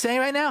 everything I'm saying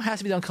right now has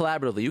to be done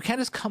collaboratively. You can't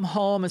just come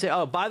home and say,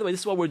 oh, by the way,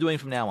 this is what we're doing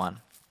from now on.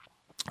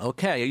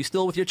 Okay, are you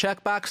still with your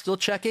checkbox, still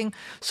checking?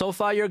 So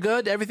far, you're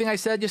good? Everything I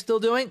said, you're still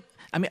doing?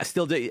 I mean, I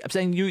still do. I'm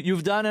saying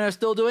you've done and are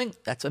still doing?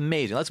 That's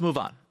amazing. Let's move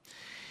on.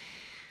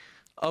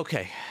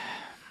 Okay,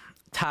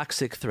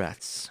 toxic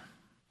threats.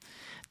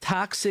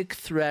 Toxic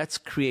threats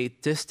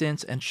create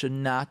distance and should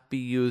not be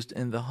used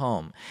in the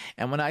home.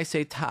 And when I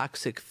say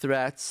toxic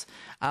threats,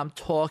 I'm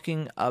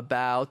talking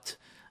about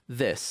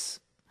this.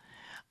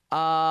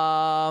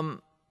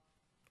 We're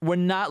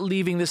not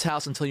leaving this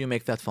house until you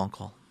make that phone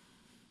call.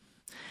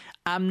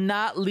 I'm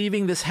not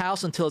leaving this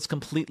house until it's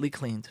completely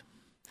cleaned.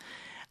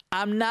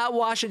 I'm not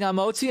washing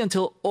hamotzi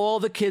until all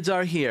the kids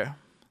are here.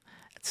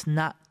 It's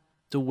not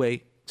the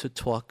way to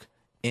talk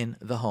in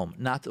the home.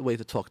 Not the way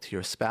to talk to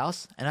your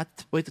spouse and not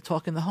the way to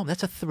talk in the home.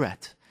 That's a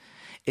threat.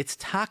 It's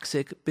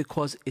toxic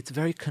because it's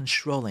very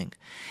controlling.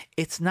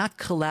 It's not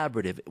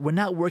collaborative. We're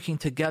not working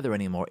together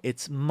anymore.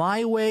 It's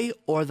my way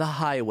or the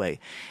highway.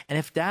 And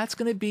if that's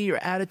going to be your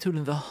attitude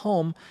in the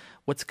home,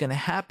 what's going to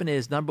happen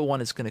is, number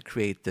one, it's going to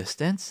create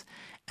distance.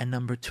 And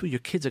number two, your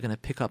kids are going to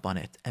pick up on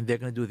it. And they're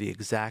going to do the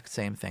exact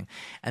same thing.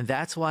 And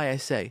that's why I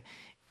say,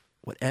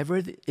 whatever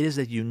it is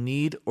that you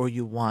need or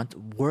you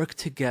want, work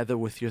together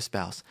with your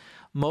spouse.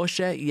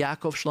 Moshe,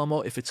 Yaakov,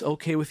 Shlomo, if it's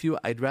okay with you,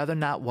 I'd rather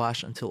not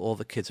wash until all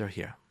the kids are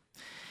here.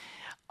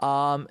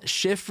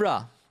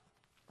 Shifra,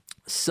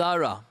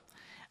 Sarah,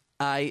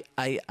 I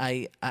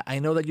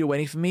know that you're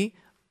waiting for me,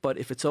 but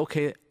if it's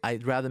okay,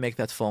 I'd rather make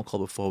that phone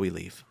call before we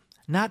leave.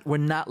 We're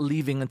not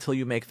leaving until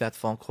you make that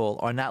phone call,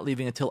 or not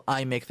leaving until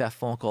I make that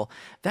phone call.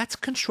 That's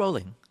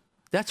controlling.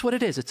 That's what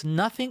it is. It's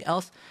nothing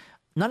else,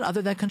 none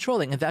other than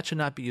controlling, and that should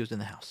not be used in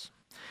the house.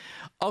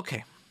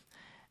 Okay,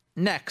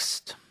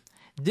 next.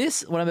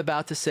 What I'm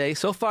about to say,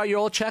 so far you're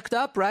all checked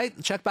up, right?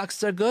 The check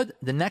boxes are good.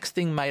 The next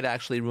thing might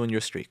actually ruin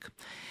your streak.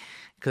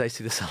 Because I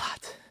see this a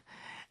lot.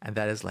 And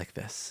that is like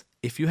this.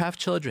 If you have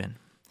children,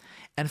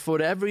 and for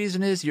whatever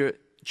reason is your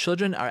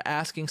children are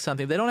asking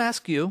something, they don't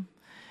ask you,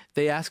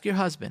 they ask your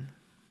husband.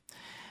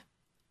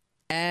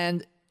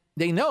 And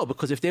they know,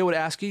 because if they would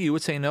ask you, you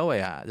would say, no way,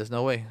 there's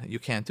no way, you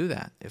can't do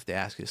that. If they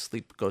ask you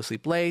to go to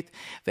sleep late,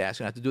 they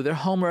ask you not to do their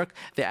homework,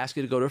 they ask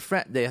you to go to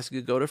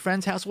a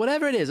friend's house,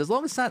 whatever it is, as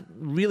long as it's not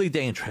really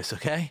dangerous,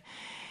 okay?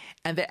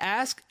 And they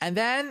ask, and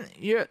then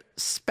your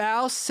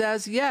spouse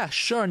says, yeah,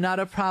 sure, not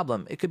a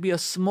problem. It could be a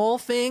small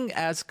thing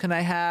as, can I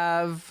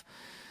have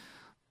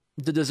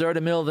the dessert in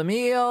the middle of the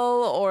meal?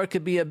 Or it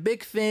could be a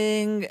big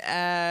thing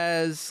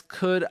as,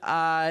 can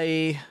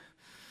I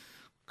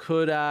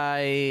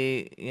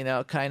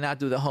not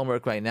do the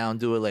homework right now and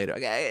do it later?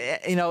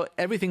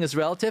 Everything is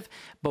relative.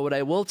 But what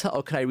I will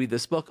tell, can I read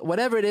this book?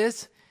 Whatever it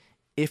is,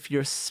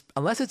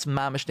 unless it's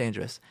mamish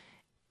dangerous,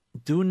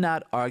 do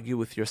not argue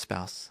with your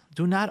spouse.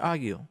 Do not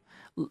argue.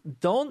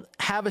 Don't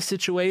have a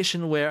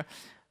situation where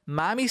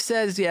mommy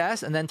says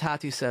yes and then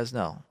Tati says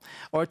no.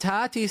 Or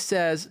Tati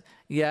says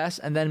yes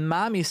and then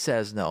mommy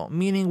says no.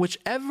 Meaning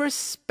whichever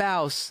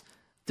spouse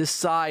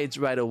decides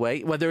right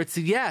away, whether it's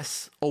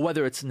yes or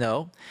whether it's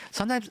no.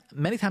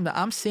 Many times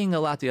I'm seeing a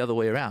lot the other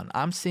way around.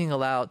 I'm seeing a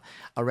lot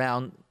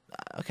around,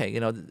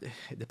 it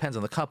depends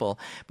on the couple.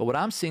 But what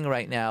I'm seeing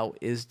right now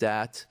is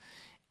that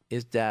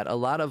a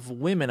lot of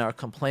women are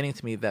complaining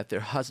to me that their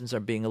husbands are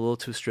being a little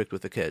too strict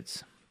with the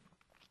kids.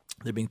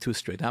 They're being too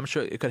strict. I'm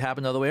sure it could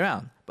happen the other way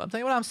around. But I'm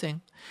telling you what I'm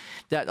seeing.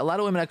 That a lot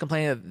of women are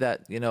complaining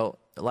that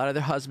a lot of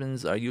their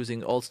husbands are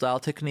using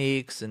old-style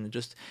techniques and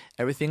just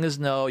everything is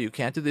no, you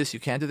can't do this, you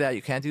can't do that,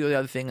 you can't do the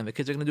other thing, and the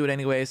kids are going to do it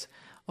anyways.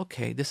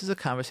 Okay, this is a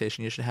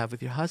conversation you should have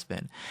with your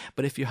husband.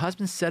 But if your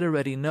husband said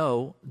already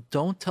no,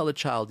 don't tell the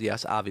child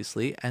yes,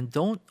 obviously, and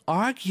don't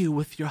argue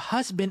with your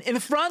husband in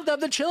front of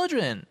the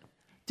children.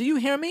 Do you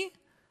hear me?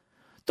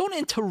 Don't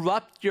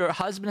interrupt your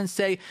husband and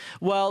say,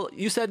 well,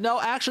 you said no,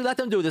 actually let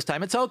them do it this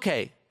time. It's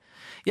okay.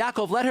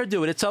 Yaakov, let her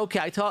do it. It's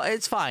okay.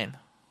 It's fine.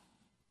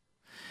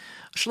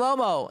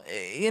 Shlomo,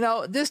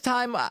 this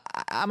time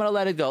I'm going to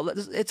let it go.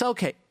 It's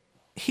okay.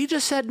 He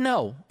just said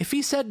no. If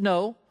he said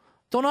no,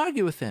 don't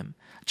argue with him.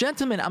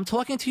 Gentlemen, I'm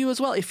talking to you as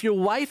well. If your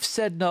wife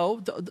said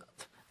no,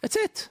 that's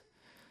it.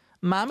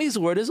 Mommy's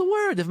word is a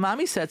word. If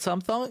mommy said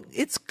something,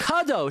 it's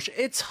kadosh.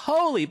 It's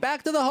holy.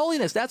 Back to the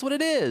holiness. That's what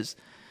it is.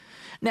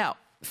 Now,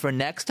 for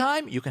next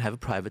time, you can have a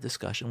private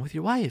discussion with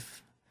your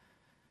wife.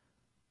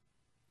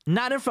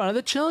 Not in front of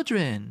the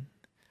children.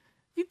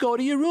 You go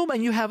to your room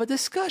and you have a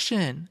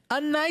discussion. A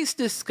nice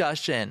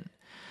discussion.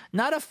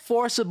 Not a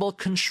forcible,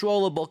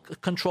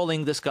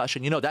 controlling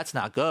discussion. That's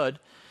not good.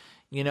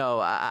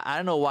 I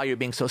don't know why you're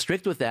being so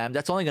strict with them.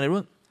 That's only going to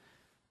ruin...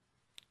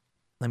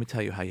 Let me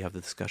tell you how you have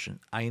the discussion.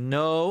 I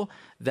know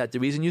that the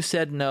reason you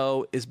said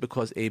no is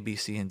because A, B,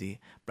 C, and D.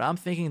 But I'm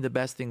thinking the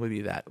best thing would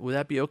be that. Would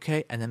that be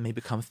okay? And then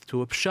maybe come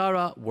to a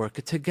pshara, work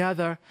it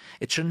together.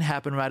 It shouldn't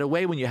happen right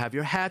away when you have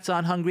your hats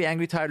on, hungry,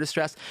 angry, tired,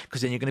 distressed,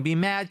 because then you're going to be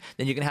mad.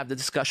 Then you're going to have the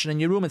discussion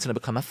in your room. It's going to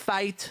become a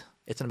fight.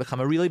 It's going to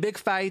become a really big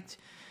fight.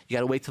 You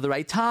got to wait till the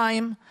right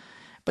time.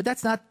 But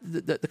that's not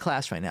the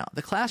class right now.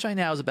 The class right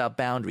now is about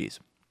boundaries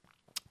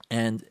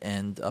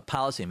and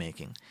policy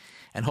making.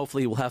 And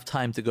hopefully we'll have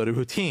time to go to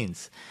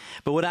routines.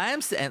 But what I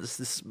am saying, this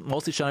is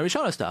mostly Shana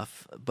Rishona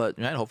stuff, but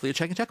hopefully you're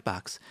checking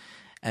checkbox.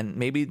 And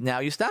maybe now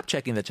you stop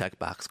checking the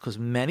checkbox, because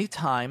many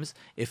times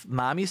if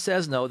mommy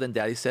says no, then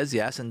daddy says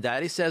yes, and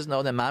daddy says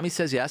no, then mommy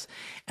says yes,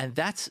 and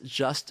that's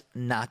just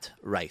not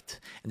right.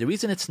 And the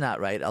reason it's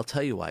not right, I'll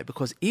tell you why.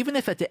 Because even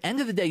if at the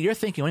end of the day you're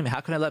thinking, wait a minute, how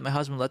can I let my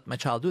husband let my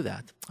child do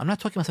that? I'm not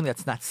talking about something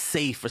that's not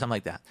safe or something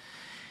like that.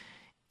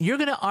 You're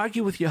going to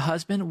argue with your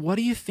husband. What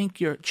do you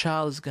think your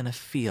child is going to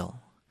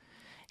feel?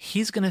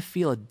 He's going to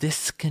feel a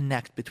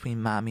disconnect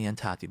between mommy and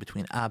tati,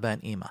 between Abba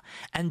and Ima.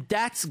 And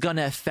that's going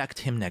to affect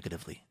him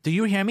negatively. Do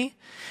you hear me?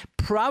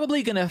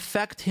 Probably going to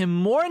affect him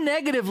more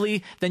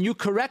negatively than you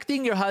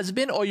correcting your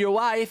husband or your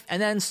wife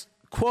and then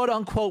quote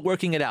unquote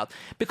working it out.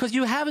 Because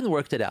you haven't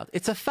worked it out.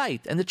 It's a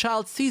fight and the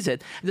child sees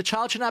it. The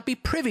child should not be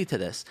privy to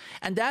this.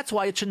 And that's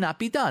why it should not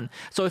be done.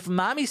 So if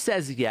mommy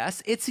says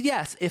yes, it's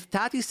yes. If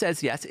tati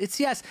says yes, it's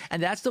yes.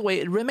 And that's the way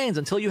it remains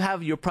until you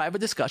have your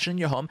private discussion in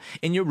your home,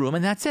 in your room,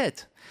 and that's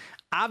it.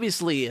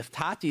 Obviously, if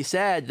Tati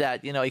said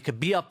that, he could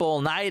be up all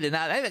night and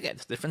not,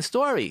 it's a different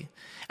story.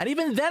 And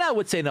even then I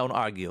would say don't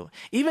argue.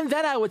 Even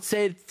then I would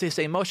say,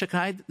 Moshe, can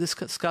I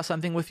discuss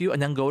something with you?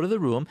 And then go to the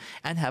room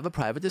and have a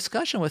private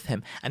discussion with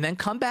him. And then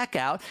come back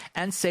out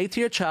and say to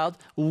your child,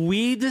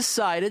 we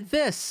decided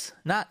this.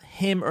 Not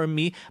him or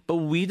me, but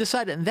we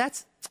decided. And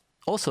that's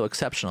also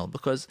exceptional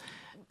because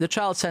the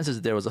child senses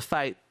that there was a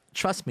fight.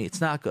 Trust me,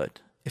 it's not good.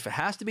 If it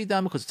has to be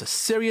done because it's a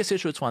serious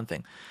issue, it's one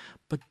thing.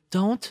 But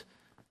don't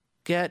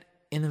get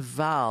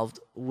involved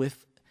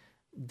with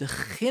the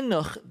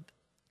chinuch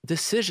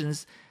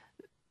decisions,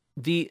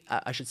 the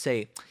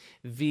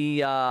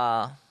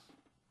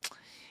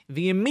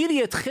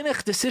immediate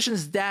chinuch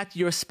decisions that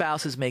your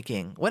spouse is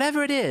making.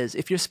 Whatever it is,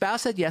 if your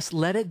spouse said yes,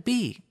 let it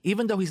be.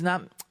 Even though he's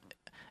not,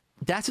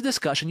 that's a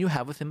discussion you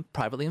have with him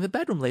privately in the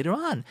bedroom later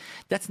on.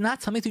 That's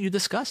not something that you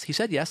discussed. He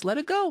said yes, let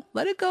it go.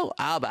 Let it go.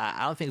 But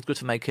I don't think it's good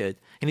for my kid.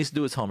 He needs to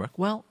do his homework.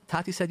 Well,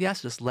 Tati said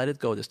yes, just let it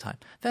go this time.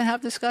 Then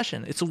have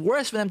discussion. It's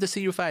worse for them to see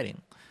you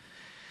fighting.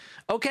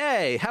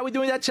 Okay, how are we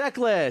doing that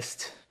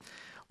checklist?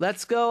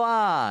 Let's go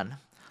on.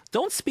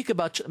 Don't speak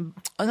about,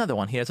 another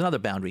one here, it's another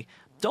boundary.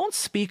 Don't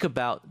speak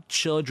about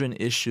children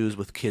issues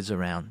with kids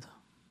around.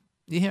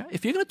 You hear?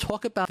 If you're going to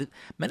talk about it,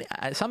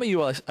 some of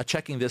you are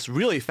checking this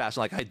really fast,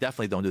 like I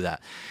definitely don't do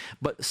that.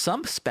 But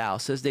some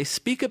spouses, they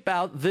speak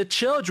about the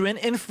children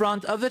in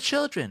front of the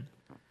children.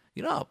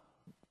 You know how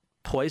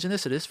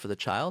poisonous it is for the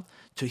child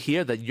to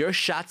hear that you're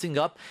shotting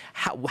up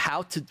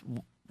how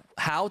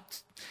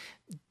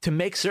to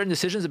make certain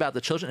decisions about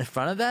the children in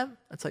front of them.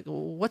 It's like,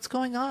 what's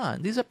going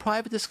on? These are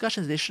private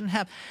discussions. They shouldn't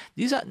have.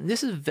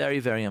 This is very,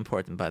 very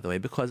important, by the way,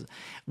 because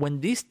when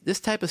this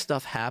type of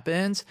stuff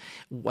happens,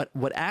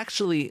 what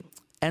actually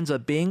ends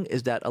up being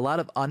is that a lot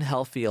of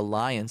unhealthy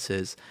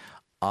alliances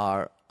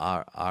are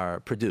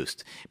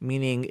produced,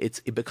 meaning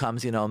it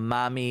becomes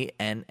mommy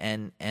and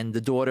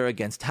the daughter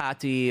against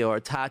Tati,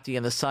 or Tati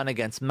and the son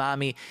against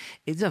mommy.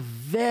 It's a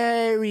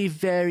very,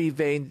 very,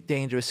 very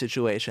dangerous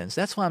situation.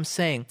 So that's why I'm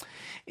saying,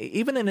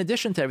 even in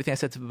addition to everything I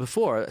said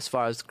before, as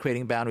far as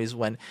creating boundaries,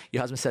 when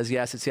your husband says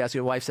yes, it's yes,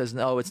 your wife says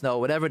no, it's no,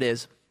 whatever it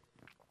is.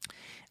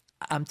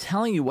 I'm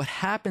telling you, what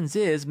happens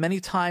is many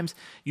times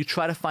you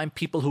try to find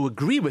people who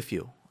agree with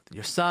you,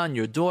 your son,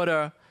 your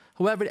daughter,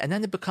 whoever, and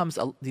then it becomes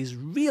these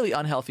really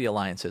unhealthy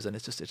alliances, and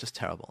it's just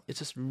terrible. It's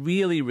just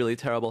really, really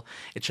terrible.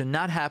 It should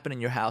not happen in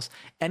your house.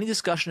 Any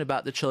discussion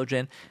about the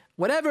children,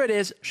 whatever it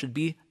is, should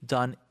be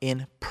done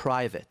in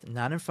private,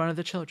 not in front of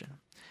the children.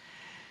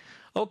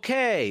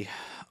 Okay.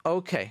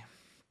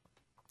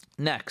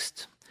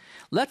 Next,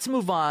 Let's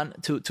move on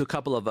to a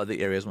couple of other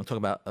areas. We'll talk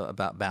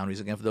about boundaries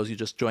again. For those of you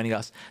just joining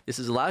us, this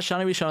is a lot of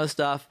Shana Rishona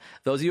stuff.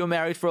 Those of you who are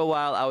married for a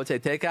while, I would say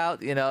take out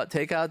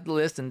the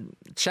list and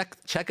check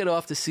it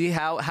off to see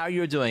how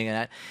you're doing.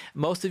 And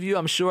most of you,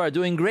 I'm sure, are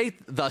doing great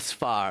thus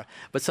far,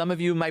 but some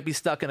of you might be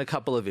stuck in a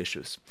couple of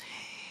issues.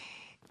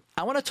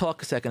 I want to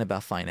talk a second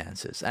about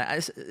finances.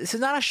 This is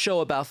not a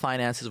show about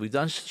finances. We've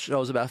done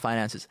shows about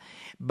finances,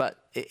 but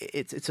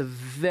it's a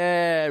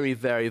very,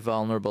 very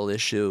vulnerable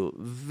issue.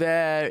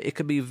 It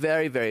could be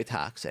very, very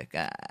toxic.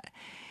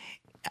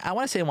 I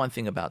want to say one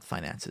thing about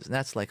finances, and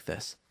that's like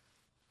this.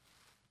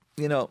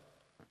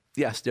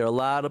 Yes, there are a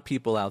lot of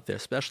people out there,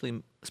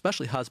 especially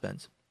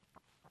husbands,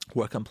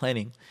 who are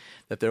complaining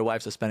that their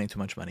wives are spending too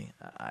much money.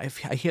 I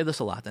hear this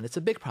a lot, and it's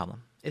a big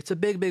problem. It's a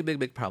big, big, big,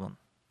 big problem.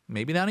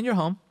 Maybe not in your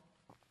home,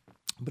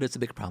 but it's a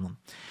big problem.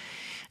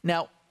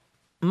 Now,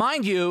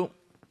 mind you,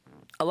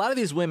 a lot of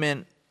these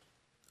women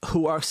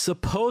who are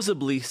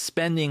supposedly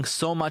spending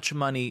so much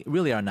money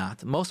really are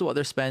not. Most of what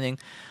they're spending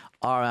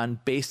are on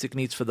basic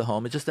needs for the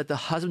home. It's just that the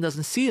husband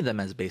doesn't see them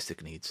as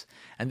basic needs.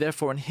 And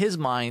therefore, in his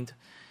mind,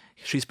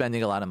 she's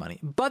spending a lot of money.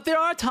 But there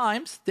are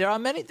times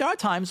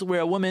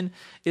where a woman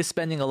is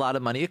spending a lot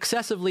of money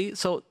excessively.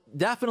 So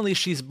definitely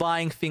she's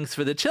buying things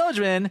for the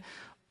children,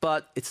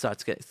 but it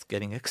starts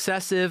getting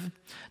excessive.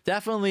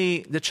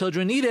 Definitely the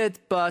children need it,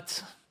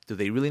 but do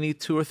they really need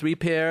 2 or 3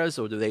 pairs?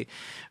 Or do they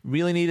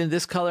really need in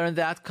this color and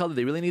that color? Do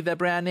they really need that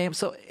brand name?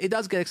 So it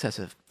does get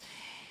excessive.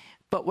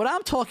 But what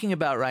I'm talking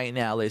about right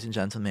now, ladies and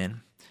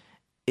gentlemen,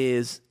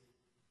 is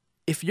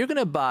if you're going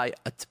to buy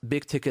a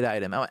big ticket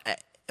item.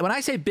 When I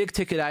say big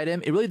ticket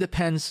item, it really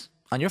depends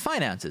on your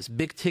finances.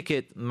 Big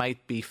ticket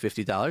might be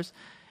 $50.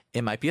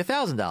 It might be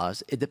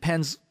 $1,000. It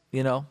depends,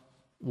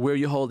 where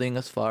you're holding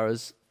as far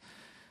as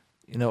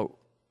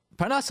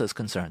parnasa is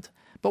concerned.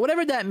 But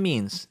whatever that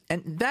means,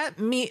 and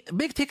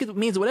big ticket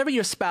means whatever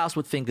your spouse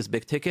would think is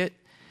big ticket,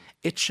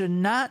 it should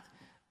not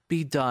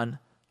be done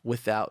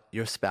without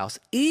your spouse,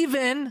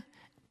 even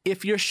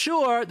if you're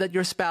sure that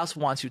your spouse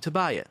wants you to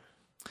buy it.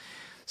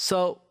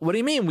 So what do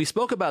you mean? We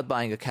spoke about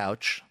buying a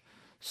couch.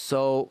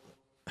 So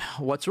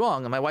what's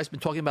wrong? And my wife's been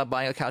talking about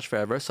buying a couch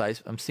forever. So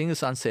I'm seeing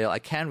this on sale. I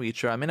can't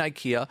reach her. I'm in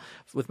IKEA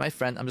with my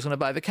friend. I'm just going to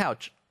buy the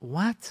couch.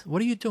 What?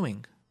 What are you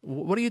doing?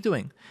 What are you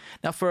doing?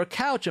 Now, for a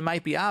couch, it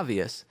might be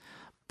obvious,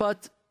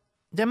 but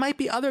there might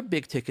be other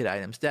big ticket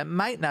items that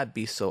might not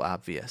be so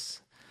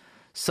obvious,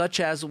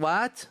 such as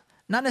what?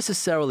 Not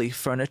necessarily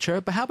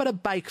furniture, but how about a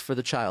bike for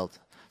the child?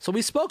 So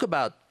I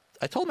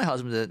told my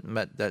husband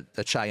that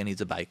Shaya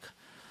needs a bike.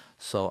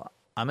 So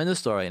I'm in the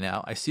store right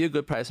now. I see a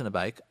good price on a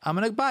bike. I'm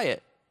going to buy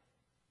it.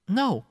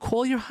 No,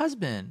 call your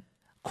husband.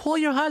 Call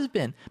your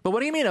husband. But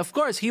what do you mean? Of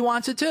course, he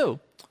wants it too.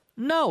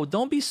 No,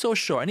 don't be so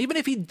sure. And even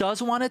if he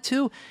does want it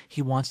too,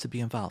 he wants to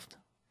be involved.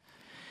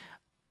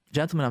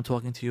 Gentlemen, I'm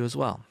talking to you as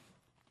well.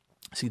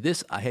 See,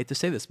 this, I hate to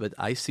say this, but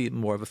I see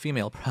more of a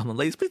female problem.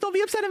 Ladies, please don't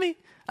be upset at me.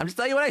 I'm just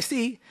telling you what I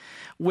see.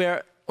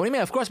 What do you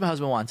mean? Of course my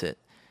husband wants it.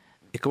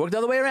 It could work the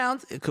other way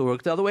around. It could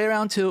work the other way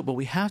around too, but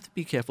we have to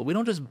be careful. We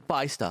don't just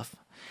buy stuff.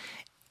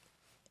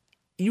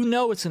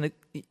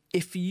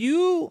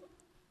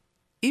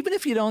 Even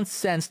if you don't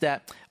sense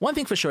that, one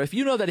thing for sure, if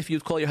you know that if you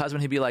call your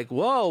husband, he'd be like,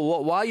 whoa,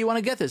 why you want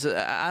to get this?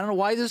 I don't know,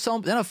 why is this so,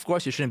 then of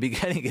course you shouldn't be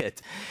getting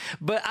it.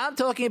 But I'm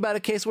talking about a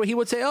case where he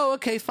would say, oh,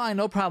 okay, fine,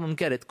 no problem,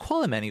 get it.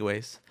 Call him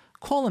anyways.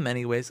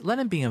 Let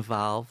him be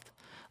involved.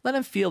 Let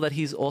him feel that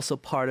he's also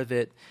part of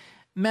it.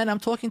 Men, I'm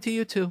talking to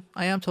you too.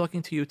 I am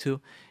talking to you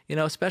too.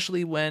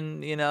 Especially when,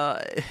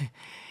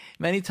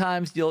 many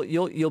times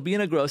you'll be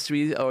in a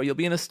grocery or you'll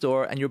be in a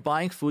store and you're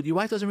buying food. Your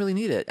wife doesn't really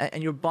need it.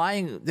 And you're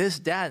buying this,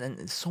 that,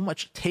 and so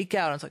much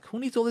takeout. And it's like, who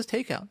needs all this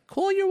takeout?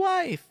 Call your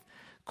wife.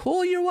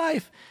 Call your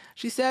wife.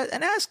 She said,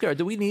 and ask her,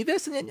 do we need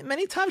this? And then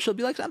many times she'll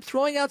be like, I'm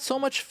throwing out so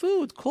much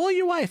food. Call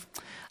your wife.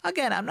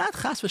 Again, I'm not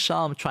chas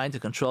v'shalom trying to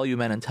control you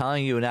men and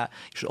telling you that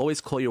you should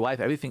always call your wife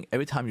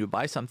every time you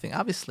buy something.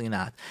 Obviously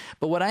not.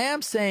 But what I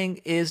am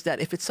saying is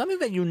that if it's something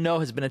that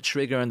has been a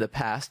trigger in the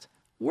past,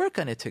 work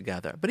on it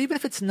together. But even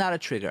if it's not a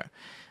trigger,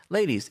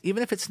 ladies,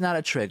 even if it's not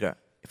a trigger,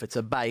 if it's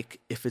a bike,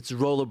 if it's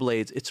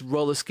rollerblades, it's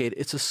roller skate,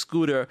 it's a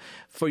scooter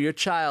for your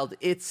child,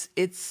 it's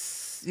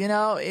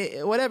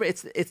whatever.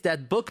 It's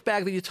that book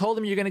bag that you told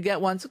him you're going to get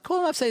one. So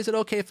call him up, say, is it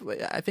okay if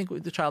I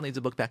think the child needs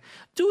a book bag?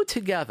 Do it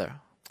together.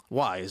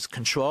 Why? Is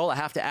control? I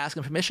have to ask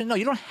him permission? No,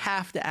 you don't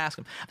have to ask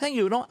him. I'm saying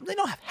they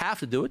don't have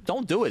to do it.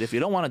 Don't do it. If you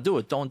don't want to do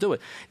it, don't do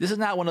it. This is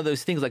not one of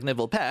those things like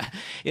nivell peh.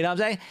 You know what I'm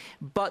saying?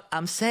 But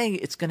I'm saying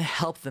it's going to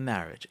help the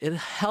marriage. It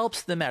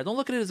helps the marriage. Don't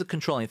look at it as a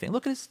controlling thing.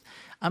 Look at it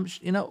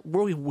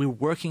we're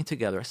working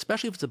together,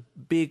 especially if it's a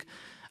big...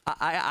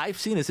 I've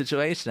seen a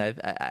situation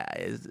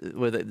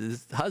where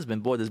this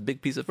husband bought this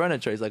big piece of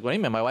furniture. He's like, what do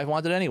you mean? My wife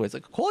wanted it anyway. It's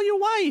like, call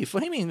your wife. What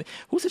do you mean?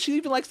 Who said she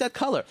even likes that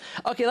color?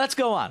 Okay, let's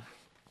go on.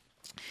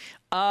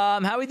 How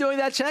are we doing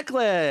that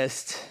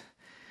checklist?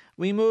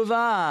 We move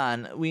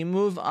on.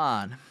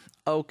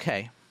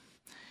 Okay.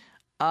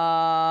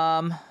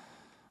 All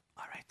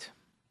right.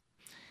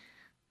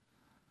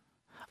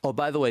 Oh,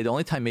 by the way, the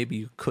only time maybe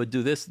you could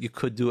do this, you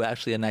could do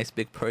actually a nice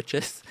big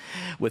purchase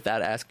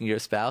without asking your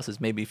spouse, is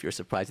maybe if you're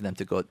surprising them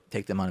to go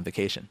take them on a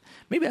vacation.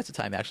 Maybe that's the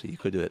time actually you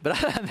could do it.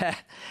 But other than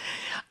that,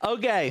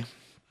 okay.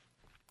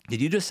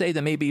 Did you just say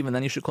that maybe even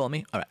then you should call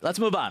me? All right, let's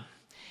move on.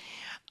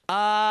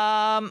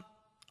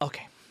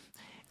 Okay.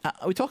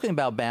 We're talking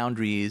about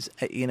boundaries.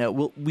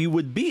 We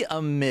would be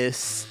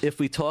amiss if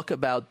we talk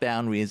about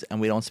boundaries and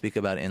we don't speak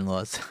about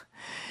in-laws.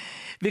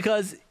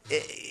 Because,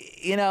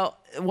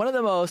 one of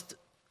the most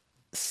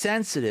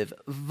sensitive,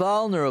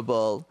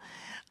 vulnerable,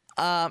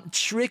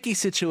 tricky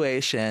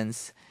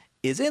situations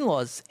is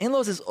in-laws.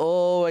 In-laws is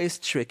always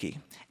tricky.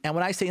 And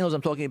when I say in-laws,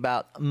 I'm talking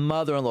about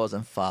mother-in-laws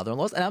and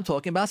father-in-laws, and I'm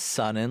talking about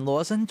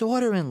son-in-laws and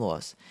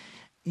daughter-in-laws.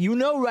 You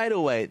know right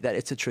away that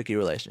it's a tricky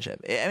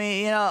relationship. I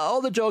mean, all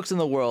the jokes in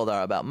the world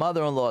are about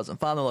mother-in-laws and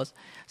father-in-laws.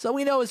 So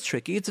we know it's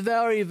tricky. It's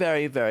very,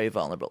 very, very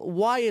vulnerable.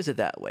 Why is it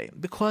that way?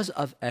 Because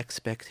of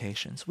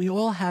expectations. We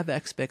all have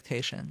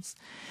expectations.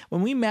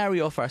 When we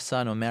marry off our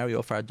son or marry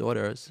off our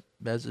daughters,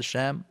 Bez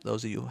Hashem,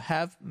 those of you who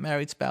have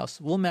married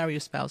spouse, will marry your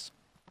spouse.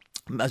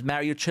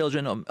 Marry your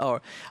children,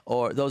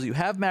 or those of you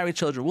who have married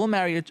children, will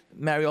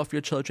marry off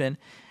your children.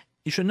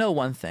 You should know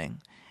one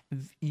thing.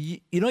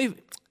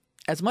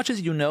 As much as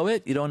you know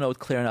it, you don't know it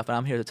clear enough, and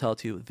I'm here to tell it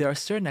to you, there are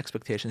certain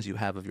expectations you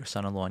have of your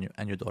son-in-law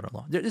and your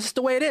daughter-in-law. This is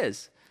the way it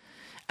is.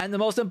 And the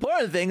most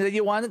important thing is that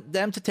you want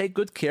them to take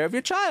good care of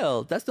your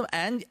child.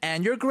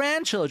 And your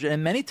grandchildren.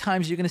 And many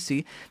times you're going to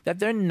see that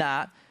they're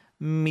not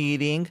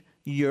meeting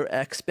your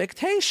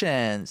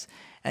expectations.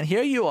 And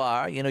here you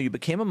are, you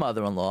became a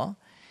mother-in-law,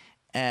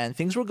 and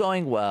things were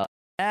going well.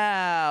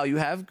 Now you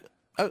have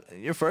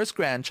your first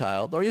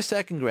grandchild or your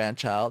second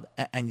grandchild,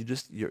 and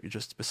you're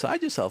just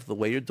beside yourself the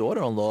way your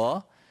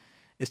daughter-in-law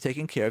is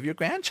taking care of your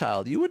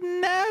grandchild. You would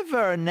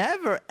never,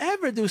 never,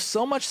 ever do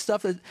so much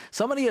stuff, that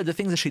so many of the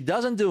things that she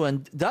doesn't do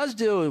and does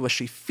do, where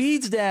she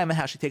feeds them and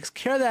how she takes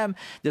care of them.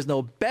 There's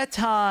no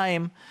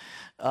bedtime.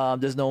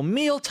 There's no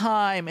meal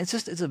time.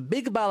 It's a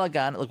big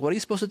balagan. Look, what are you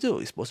supposed to do? Are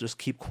you supposed to just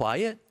keep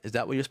quiet? Is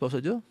that what you're supposed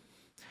to do?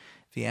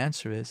 The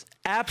answer is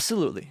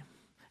absolutely.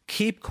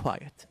 Keep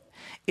quiet.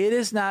 It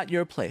is not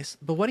your place.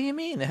 But what do you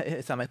mean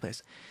it's not my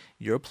place?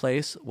 Your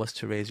place was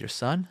to raise your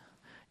son.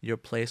 Your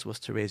place was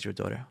to raise your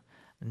daughter,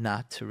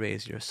 not to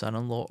raise your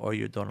son-in-law or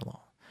your daughter-in-law.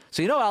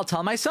 So, I'll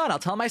tell my son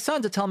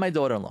to tell my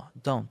daughter-in-law.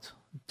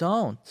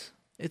 Don't.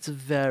 It's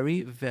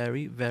very,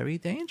 very, very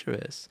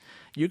dangerous.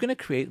 You're going to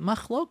create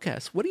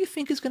machlokas. What do you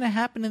think is going to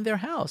happen in their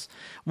house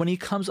when he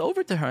comes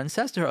over to her and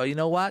says to her, you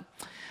know what?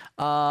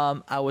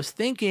 I was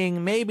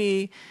thinking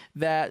maybe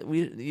that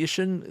you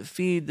shouldn't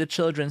feed the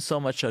children so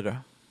much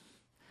sugar.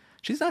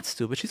 She's not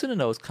stupid. She's going to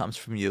know it comes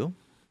from you.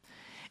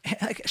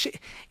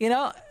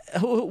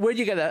 Where'd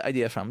you get that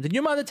idea from? Did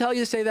your mother tell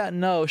you to say that?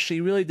 No,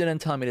 she really didn't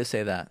tell me to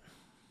say that.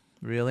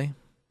 Really?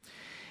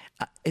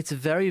 It's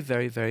very,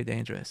 very, very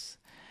dangerous.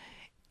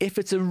 If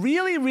it's a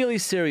really, really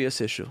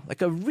serious issue,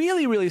 like a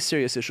really, really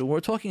serious issue,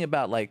 we're talking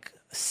about like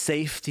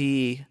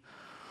safety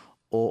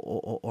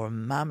or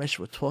mamish,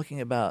 we're talking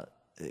about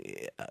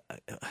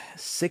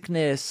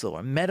sickness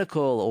or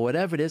medical or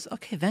whatever it is,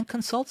 okay, then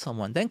consult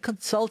someone.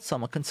 Consult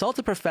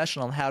a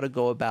professional on how to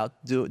go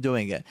about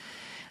doing it.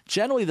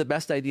 Generally, the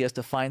best idea is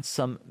to find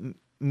some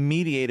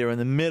mediator in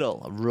the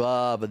middle, a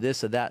rub, or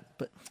this or that.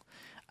 But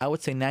I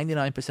would say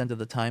 99% of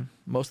the time,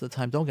 most of the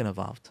time, don't get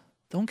involved.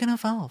 Don't get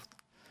involved.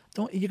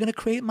 You're going to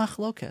create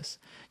machlokas.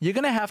 You're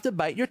going to have to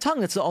bite your tongue.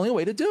 That's the only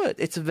way to do it.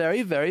 It's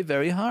very, very,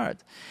 very hard.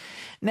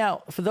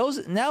 Now, for those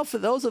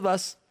of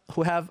us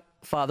who have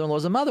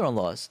father-in-laws and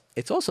mother-in-laws,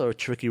 it's also a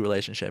tricky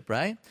relationship,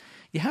 right?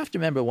 You have to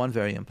remember one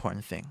very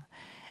important thing,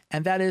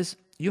 and that is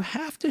you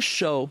have to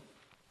show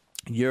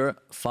your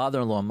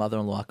father-in-law and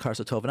mother-in-law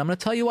karsa tov. And I'm going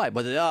to tell you why.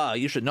 But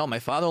you should know my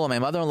father-in-law, my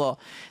mother-in-law,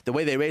 the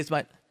way they raised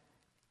my...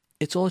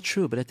 It's all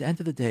true, but at the end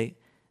of the day,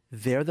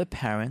 they're the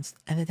parents,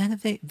 and at the end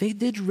of the day, they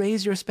did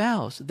raise your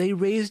spouse. They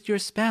raised your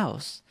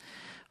spouse.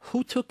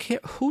 Who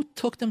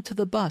took them to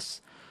the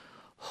bus?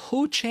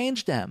 Who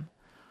changed them?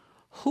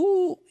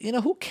 Who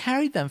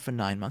carried them for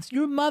 9 months?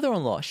 Your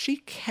mother-in-law. She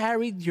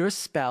carried your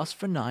spouse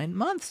for 9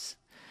 months.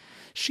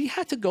 She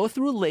had to go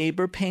through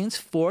labor pains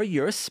for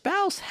your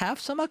spouse. Have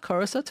some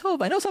hakaras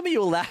hatov. I know some of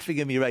you are laughing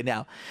at me right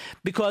now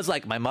because,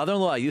 like, my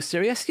mother-in-law, are you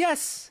serious?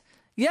 Yes.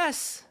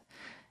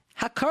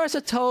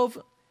 Hakaras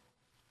hatov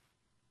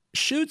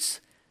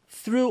shoots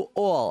through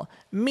all,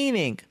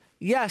 meaning,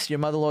 yes, your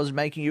mother-in-law is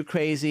making you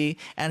crazy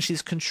and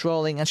she's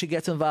controlling and she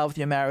gets involved with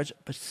your marriage,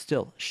 but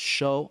still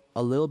show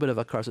a little bit of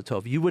a hakaras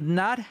hatov. You would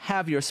not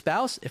have your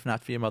spouse if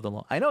not for your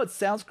mother-in-law. I know it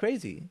sounds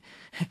crazy.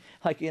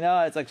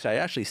 It's like, should I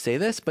actually say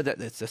this? But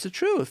that's the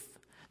truth.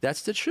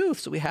 That's the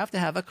truth. So we have to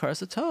have a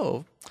hakaras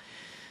hatov.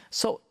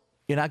 So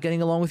you're not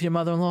getting along with your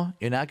mother-in-law.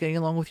 You're not getting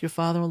along with your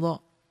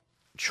father-in-law.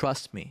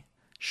 Trust me.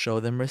 Show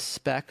them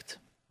respect.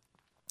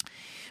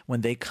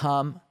 When they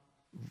come,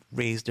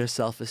 raise their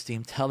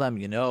self-esteem. Tell them,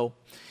 you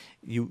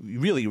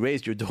really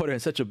raised your daughter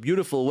in such a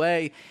beautiful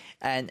way,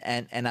 and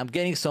I'm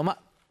getting so much.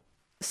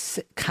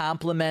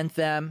 Compliment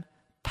them,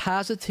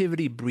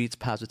 Positivity breeds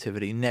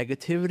positivity.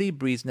 Negativity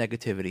breeds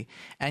negativity.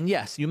 And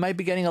yes, you might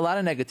be getting a lot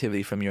of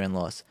negativity from your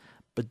in-laws,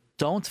 but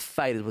don't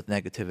fight it with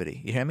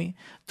negativity. You hear me?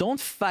 Don't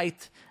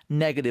fight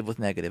negative with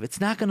negative. It's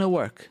not going to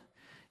work.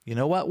 You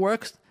know what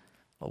works?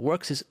 What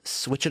works is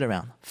switch it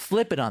around.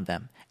 Flip it on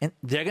them. And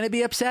they're going to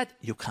be upset.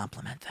 You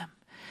compliment them.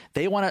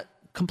 They want to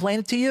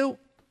complain to you.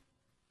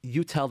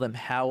 You tell them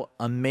how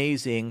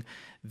amazing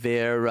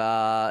their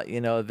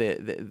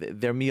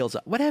meals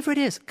are. Whatever it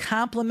is,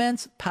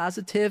 compliments,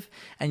 positive,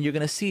 and you're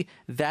going to see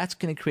that's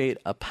going to create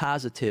a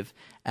positive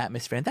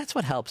atmosphere. And that's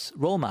what helps,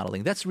 role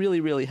modeling. That's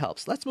really, really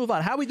helps. Let's move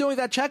on. How are we doing with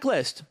that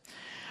checklist?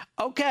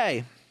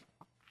 Okay.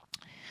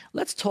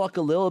 Let's talk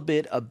a little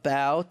bit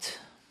about...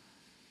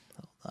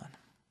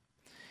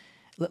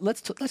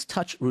 Let's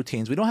touch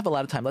routines. We don't have a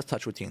lot of time. Let's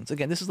touch routines.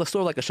 Again, this is sort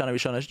of like a Shana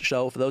Rishona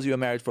show. For those of you who are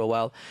married for a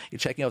while, you're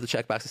checking off the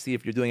checkbox to see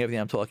if you're doing everything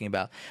I'm talking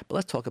about. But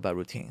let's talk about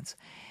routines.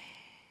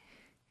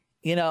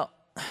 You know,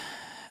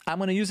 I'm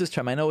going to use this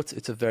term. I know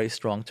it's a very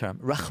strong term.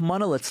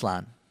 Rahmana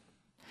litzlan.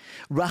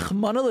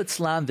 Rahmana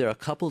litzlan, there are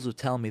couples who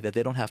tell me that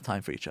they don't have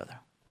time for each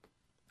other.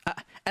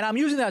 And I'm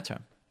using that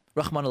term,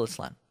 Rahmana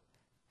litzlan.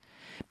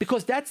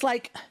 Because that's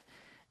like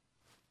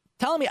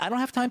telling me I don't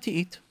have time to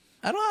eat.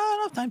 I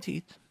don't have time to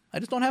eat. I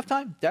just don't have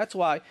time. That's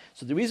why.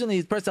 So the reason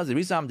the person says the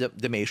reason I'm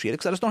demashiated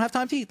because I just don't have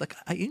time to eat. Like,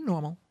 I eat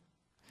normal.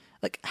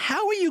 Like,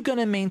 how are you going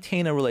to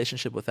maintain a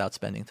relationship without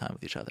spending time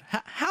with each other?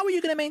 How are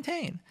you going to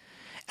maintain?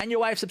 And your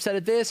wife's upset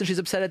at this, and she's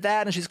upset at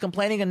that, and she's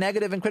complaining and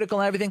negative and critical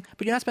and everything,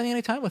 but you're not spending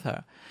any time with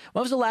her.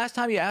 When was the last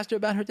time you asked her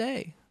about her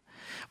day?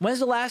 When's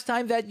the last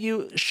time that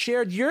you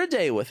shared your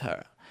day with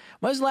her?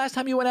 When's the last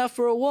time you went out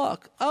for a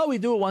walk? Oh, we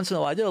do it once in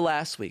a while. I did it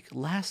last week.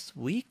 Last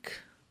week?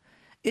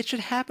 It should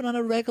happen on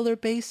a regular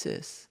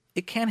basis.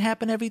 It can't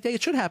happen every day.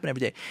 It should happen every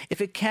day. If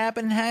it can't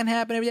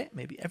happen every day,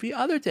 maybe every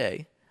other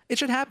day. It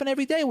should happen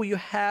every day where you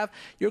have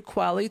your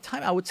quality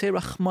time. I would say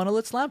Rahmana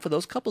litzlan for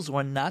those couples who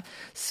are not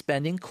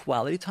spending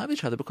quality time with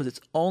each other because it's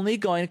only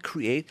going to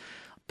create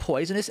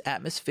poisonous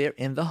atmosphere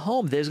in the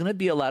home. There's going to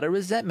be a lot of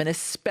resentment,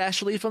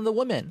 especially from the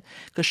woman,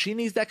 because she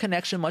needs that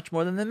connection much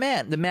more than the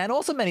man. The man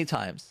also many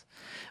times.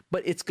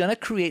 But it's going to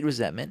create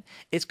resentment.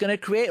 It's going to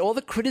create all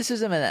the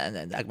criticism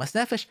and agmas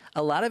nefesh.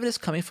 A lot of it is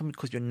coming from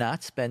because you're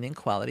not spending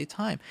quality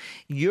time.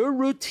 Your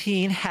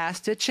routine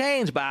has to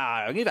change.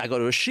 I go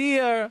to a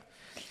shiur,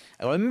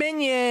 I go to a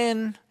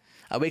minyan,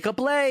 I wake up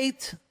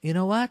late. You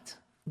know what?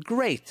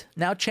 Great.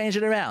 Now change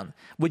it around.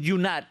 Would you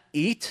not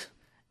eat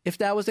if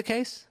that was the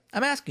case?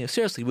 I'm asking you,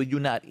 seriously, would you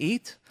not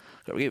eat?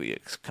 Are we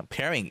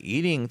comparing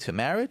eating to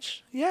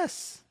marriage?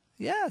 Yes.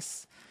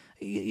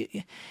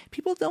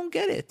 People don't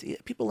get it.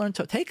 People learn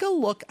to take a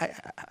look. I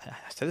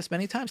said this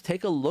many times.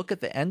 Take a look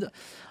at the end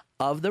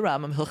of the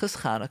Rambam Hilchos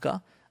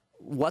Chanukah.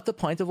 What the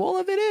point of all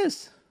of it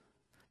is.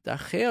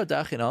 It's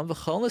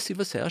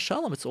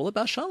all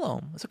about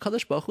shalom. It's a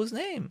Kadosh Baruch Hu's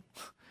name.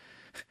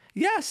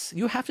 Yes,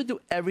 you have to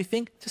do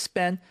everything to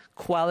spend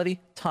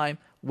quality time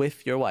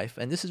with your wife.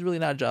 And this is really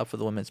not a job for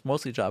the women. It's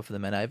mostly a job for the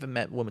men. I haven't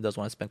met a woman who doesn't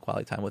want to spend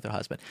quality time with her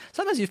husband.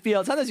 Sometimes you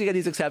get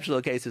these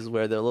exceptional cases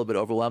where they're a little bit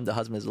overwhelmed. The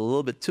husband is a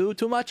little bit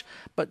too much,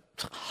 but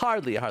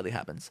hardly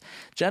happens.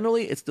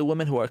 Generally, it's the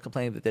women who are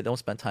complaining that they don't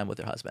spend time with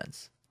their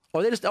husbands.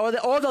 Or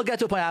they'll get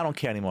to a point, I don't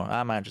care anymore.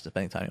 I'm not interested in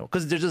spending time anymore.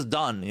 Because they're just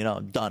done,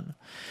 done.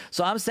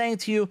 So I'm saying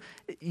to you,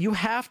 you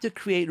have to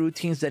create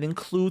routines that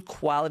include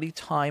quality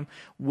time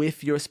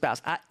with your spouse.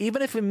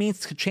 Even if it means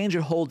to change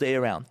your whole day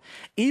around.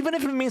 Even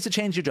if it means to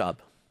change your job.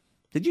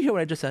 Did you hear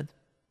what I just said?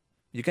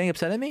 You're getting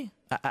upset at me?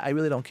 I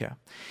really don't care.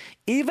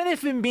 Even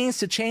if it means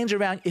to change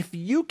around, if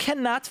you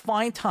cannot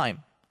find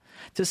time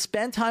to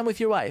spend time with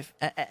your wife,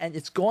 and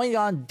it's going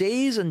on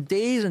days and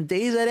days and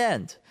days at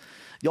end,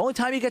 the only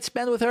time you get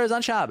spent with her is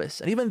on Shabbos.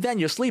 And even then,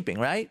 you're sleeping,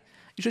 right?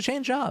 You should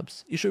change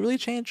jobs. You should really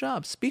change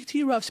jobs. Speak to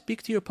your Rav,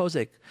 speak to your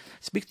Posek,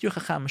 speak to your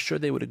Chacham. I'm sure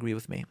they would agree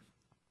with me.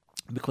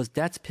 Because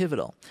that's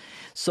pivotal.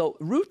 So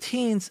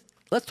routines,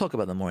 let's talk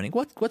about the morning.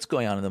 What's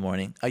going on in the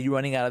morning? Are you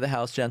running out of the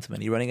house,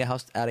 gentlemen? Are you running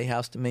out of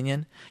house to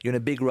minyan? You're in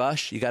a big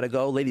rush. You got to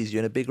go. Ladies,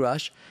 you're in a big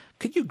rush.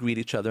 Could you greet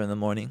each other in the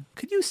morning?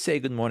 Could you say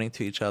good morning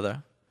to each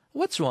other?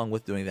 What's wrong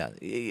with doing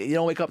that? You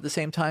don't wake up at the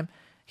same time?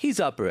 He's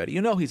up already.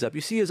 You know he's up.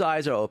 You see his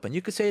eyes are open.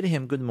 You could say to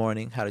him, good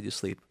morning. How did you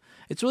sleep?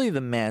 It's really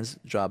the man's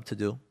job to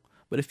do.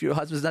 But if your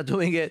husband's not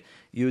doing it,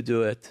 you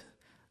do it.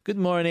 Good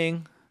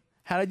morning.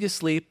 How did you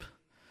sleep?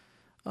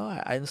 Oh,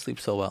 I didn't sleep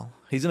so well.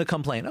 He's going to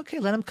complain. Okay,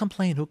 let him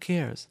complain. Who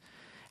cares?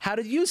 How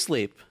did you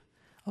sleep?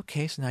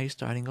 Okay, so now you're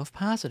starting off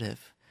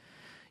positive.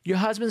 Your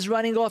husband's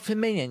running off to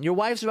minyan. Your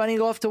wife's running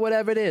off to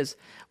whatever it is.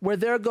 Where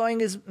they're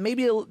going is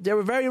maybe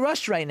they're very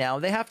rushed right now.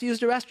 They have to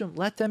use the restroom.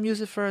 Let them use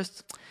it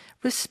first.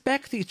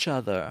 Respect each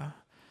other.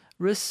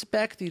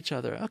 Respect each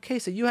other. Okay,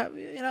 so you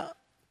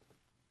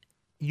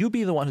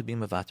be the one who's being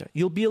mevater.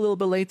 You'll be a little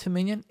bit late to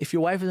minyan. If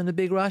your wife is in a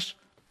big rush,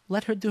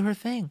 let her do her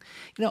thing.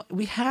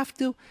 We have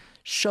to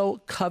show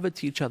covet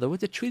to each other. We have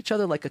to treat each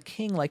other like a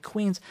king, like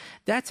queens.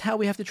 That's how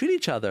we have to treat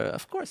each other.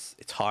 Of course,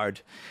 it's hard,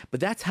 but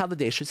that's how the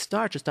day should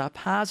start. Just start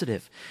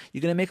positive.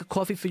 You're going to make a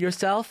coffee for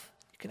yourself?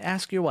 You can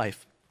ask your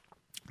wife.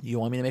 You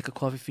want me to make a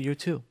coffee for you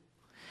too?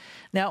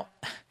 Now,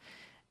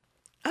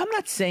 I'm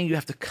not saying you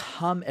have to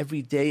come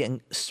every day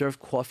and serve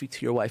coffee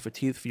to your wife or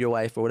tea for your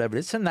wife or whatever.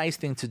 It's a nice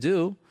thing to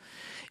do.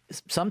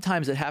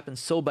 Sometimes it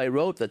happens so by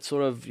rote that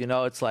sort of,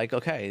 it's like,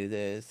 okay,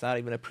 it's not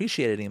even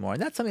appreciated anymore.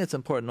 And that's something that's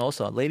important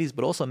also, ladies,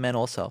 but also men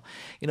also.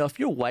 If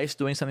your wife's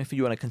doing something for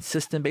you on a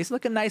consistent basis,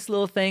 like a nice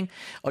little thing,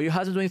 or your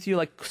husband's doing it for you,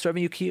 like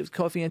serving you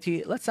coffee and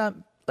tea, let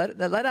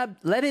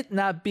it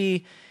not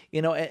be,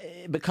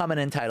 become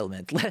an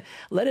entitlement.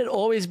 Let it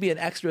always be an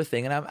extra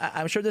thing. And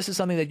I'm sure this is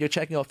something that you're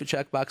checking off your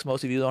checkbox.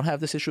 Most of you don't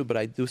have this issue, but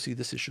I do see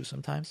this issue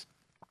sometimes.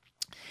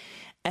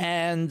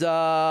 And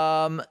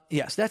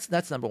yes,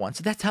 that's number one.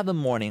 So that's how the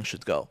morning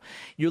should go.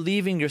 You're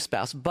leaving your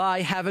spouse.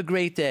 Bye, have a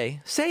great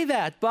day. Say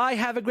that. Bye,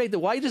 have a great day.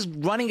 Why are you just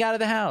running out of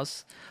the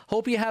house?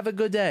 Hope you have a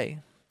good day.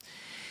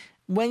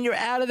 When you're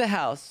out of the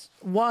house,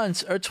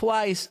 once or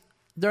twice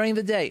during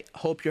the day,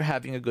 hope you're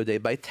having a good day.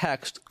 By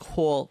text,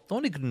 call.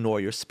 Don't ignore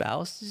your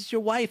spouse. This is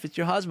your wife. It's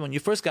your husband. When you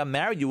first got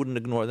married, you wouldn't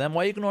ignore them.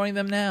 Why are you ignoring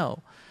them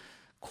now?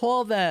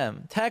 Call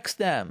them. Text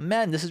them.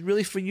 Men, this is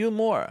really for you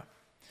more.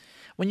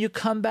 When you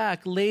come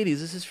back, ladies,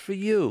 this is for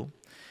you,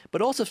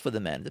 but also for the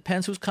men.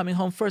 Depends who's coming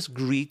home first.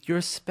 Greet your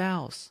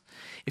spouse.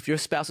 If your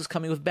spouse is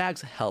coming with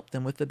bags, help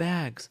them with the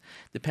bags.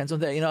 Depends on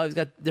that. You've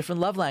got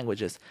different love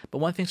languages. But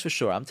one thing's for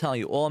sure, I'm telling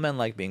you, all men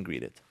like being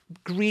greeted.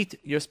 Greet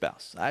your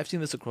spouse. I've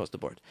seen this across the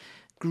board.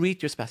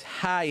 Greet your spouse.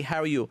 Hi,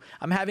 how are you?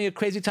 I'm having a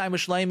crazy time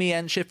with Shlomi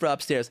and Shifra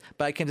upstairs,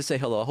 but I came to say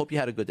hello. I hope you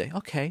had a good day.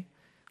 Okay,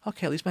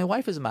 at least my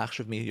wife is a machshav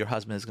of me. Your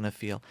husband is going to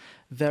feel.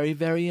 Very,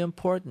 very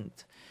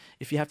important.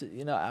 If you have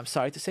to, I'm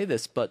sorry to say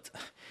this, but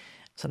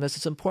sometimes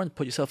it's important to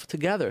put yourself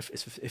together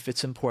if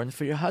it's important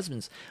for your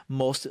husbands.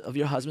 Most of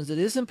your husbands, it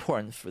is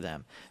important for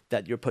them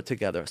that you're put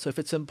together. So if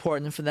it's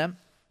important for them,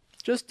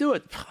 just do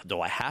it. Do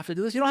I have to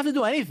do this? You don't have to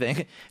do anything.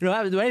 You don't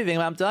have to do anything.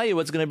 I'm telling you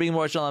what's going to bring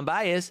more shalom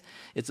bayis.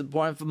 It's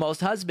important for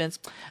most husbands.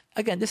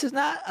 Again, this is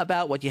not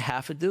about what you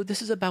have to do.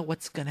 This is about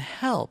what's going to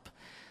help.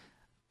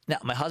 Now,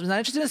 my husband's not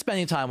interested in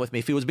spending time with me.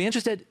 If he was being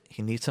interested,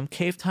 he needs some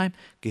cave time.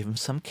 Give him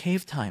some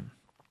cave time.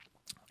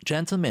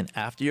 Gentlemen,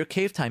 after your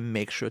cave time,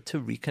 make sure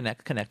to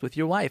connect with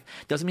your wife.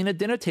 Doesn't mean a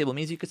dinner table. It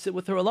means you could sit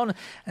with her alone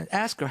and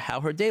ask her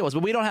how her day was.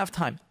 But we don't have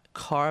time.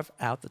 Carve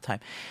out the time.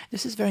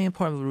 This is very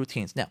important with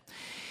routines. Now,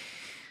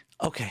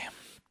 okay.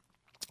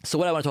 So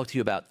what I want to talk to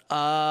you about.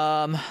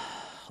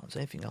 Is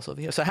there anything else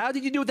over here? So how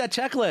did you do with that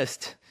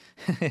checklist?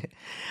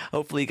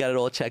 Hopefully you got it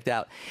all checked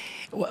out.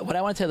 What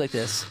I want to tell you like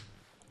this.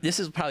 This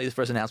is probably the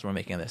first announcement we're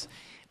making of this.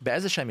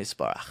 Be'ez Hashem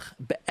Yisparach.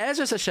 Be'ez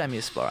Hashem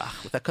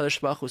Yisparach. With HaKadosh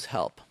Baruch Hu's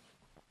help.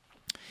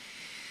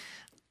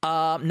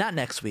 Not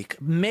next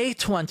week. May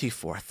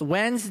 24th,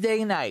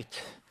 Wednesday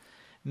night.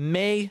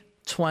 May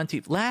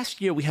 20th. Last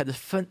year we had a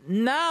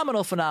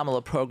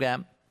phenomenal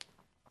program.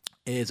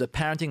 It's a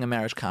parenting and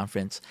marriage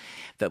conference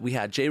that we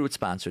had. JRoot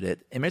sponsored it.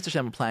 And Yitz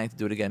Hashem, we're planning to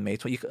do it again May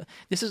 20th.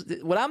 This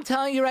is what I'm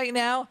telling you right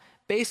now.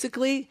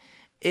 Basically,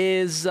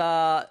 is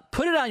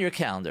put it on your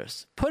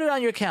calendars. Put it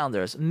on your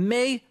calendars.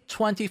 May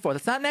 24th.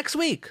 It's not next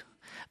week.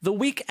 The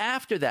week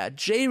after that,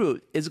 JRoot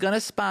is going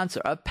to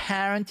sponsor a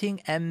parenting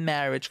and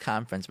marriage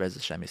conference, Be'ez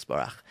Hashem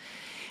Yisparach.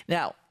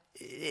 Now,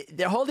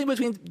 they're holding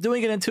between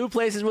doing it in two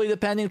places, really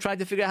depending, trying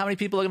to figure out how many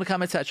people are going to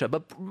come, etc.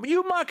 But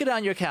you mark it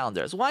on your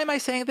calendars. Why am I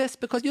saying this?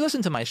 Because you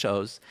listen to my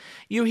shows.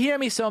 You hear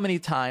me so many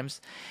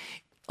times.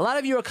 A lot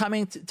of you are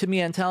coming to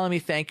me and telling me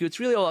thank you. It's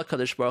really all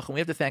HaKadosh Baruch Hu. We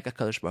have to thank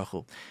HaKadosh Baruch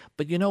Hu.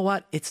 But you know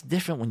what? It's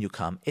different when you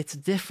come. It's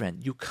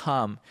different. You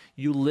come,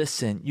 you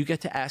listen, you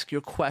get to ask your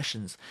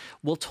questions.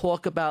 We'll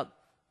talk about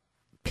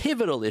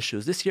pivotal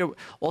issues. This year,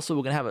 also,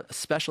 we're going to have a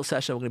special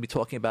session. We're going to be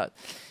talking about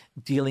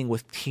dealing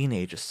with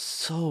teenagers.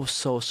 So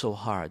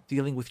hard.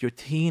 Dealing with your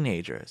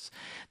teenagers.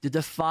 The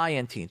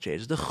defiant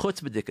teenagers. The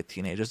chutzpah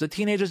teenagers. The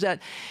teenagers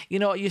that,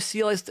 you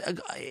see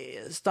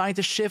starting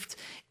to shift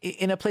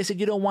in a place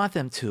that you don't want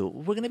them to.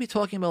 We're going to be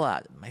talking about a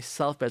lot.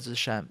 Myself, Be'ez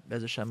Hashem,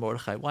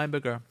 Mordechai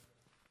Weinberger.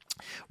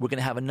 We're going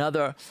to have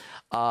another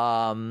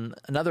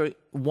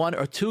one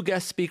or two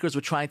guest speakers.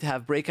 We're trying to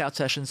have breakout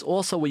sessions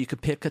also where you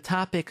could pick a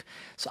topic.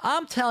 So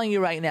I'm telling you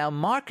right now,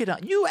 mark it on.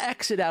 You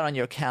exit out on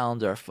your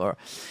calendar for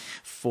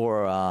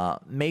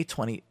May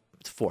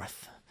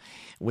 24th,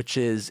 which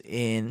is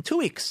in 2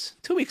 weeks.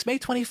 2 weeks, May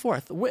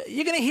 24th.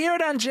 You're going to hear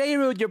it on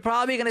JRoot. You're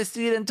probably going to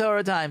see it in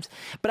Torah Times.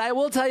 But I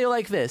will tell you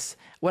like this.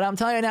 What I'm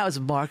telling you now is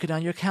mark it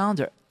on your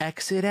calendar.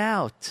 Exit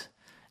out.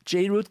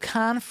 JRoot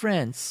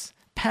conference.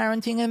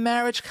 Parenting and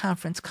marriage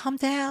conference. Come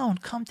down.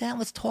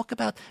 Let's talk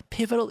about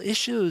pivotal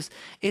issues.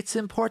 It's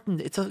important.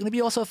 It's going to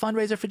be also a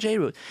fundraiser for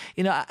JRoot.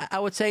 I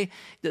would say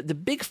the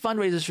big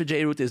fundraisers for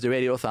JRoot is the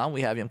Radiothon.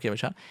 We have Yom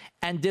Kippur,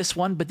 and this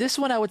one. But this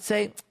one, I would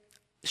say,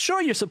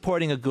 Sure, you're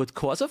supporting a good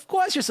cause. Of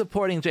course you're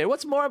supporting JRoot.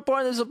 What's more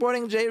important than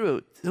supporting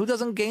JRoot? Who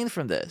doesn't gain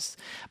from this?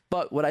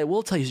 But what I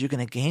will tell you is you're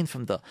going to gain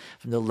from the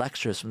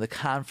lectures, from the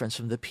conference,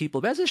 from the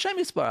people. Bez Hashem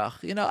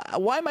Yisbarach. You know,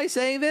 why am I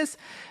saying this?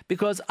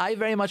 Because I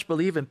very much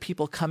believe in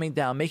people coming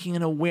down, making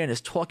an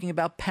awareness, talking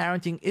about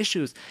parenting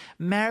issues,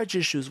 marriage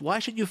issues. Why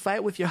should you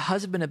fight with your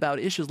husband about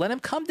issues? Let him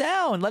come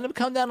down. Let him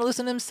come down and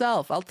listen to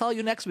himself. I'll tell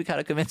you next week how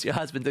to convince your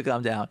husband to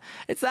come down.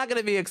 It's not going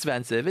to be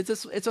expensive. It's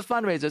a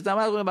fundraiser. It's not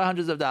talking about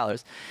hundreds of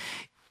dollars.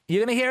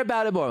 You're going to hear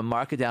about it more.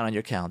 Mark it down on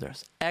your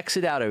calendars.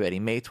 Exit out already,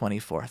 May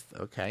 24th,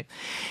 okay?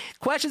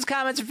 Questions,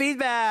 comments, or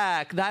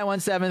feedback?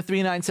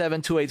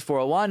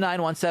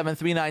 917-397-2841,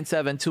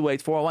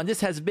 917-397-2841.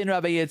 This has been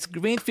Rabbi Yitz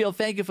Greenfield.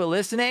 Thank you for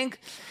listening.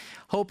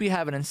 Hope you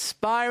have an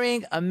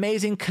inspiring,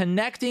 amazing,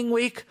 connecting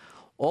week.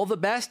 All the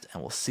best,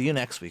 and we'll see you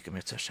next week.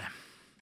 Yitz Hashem.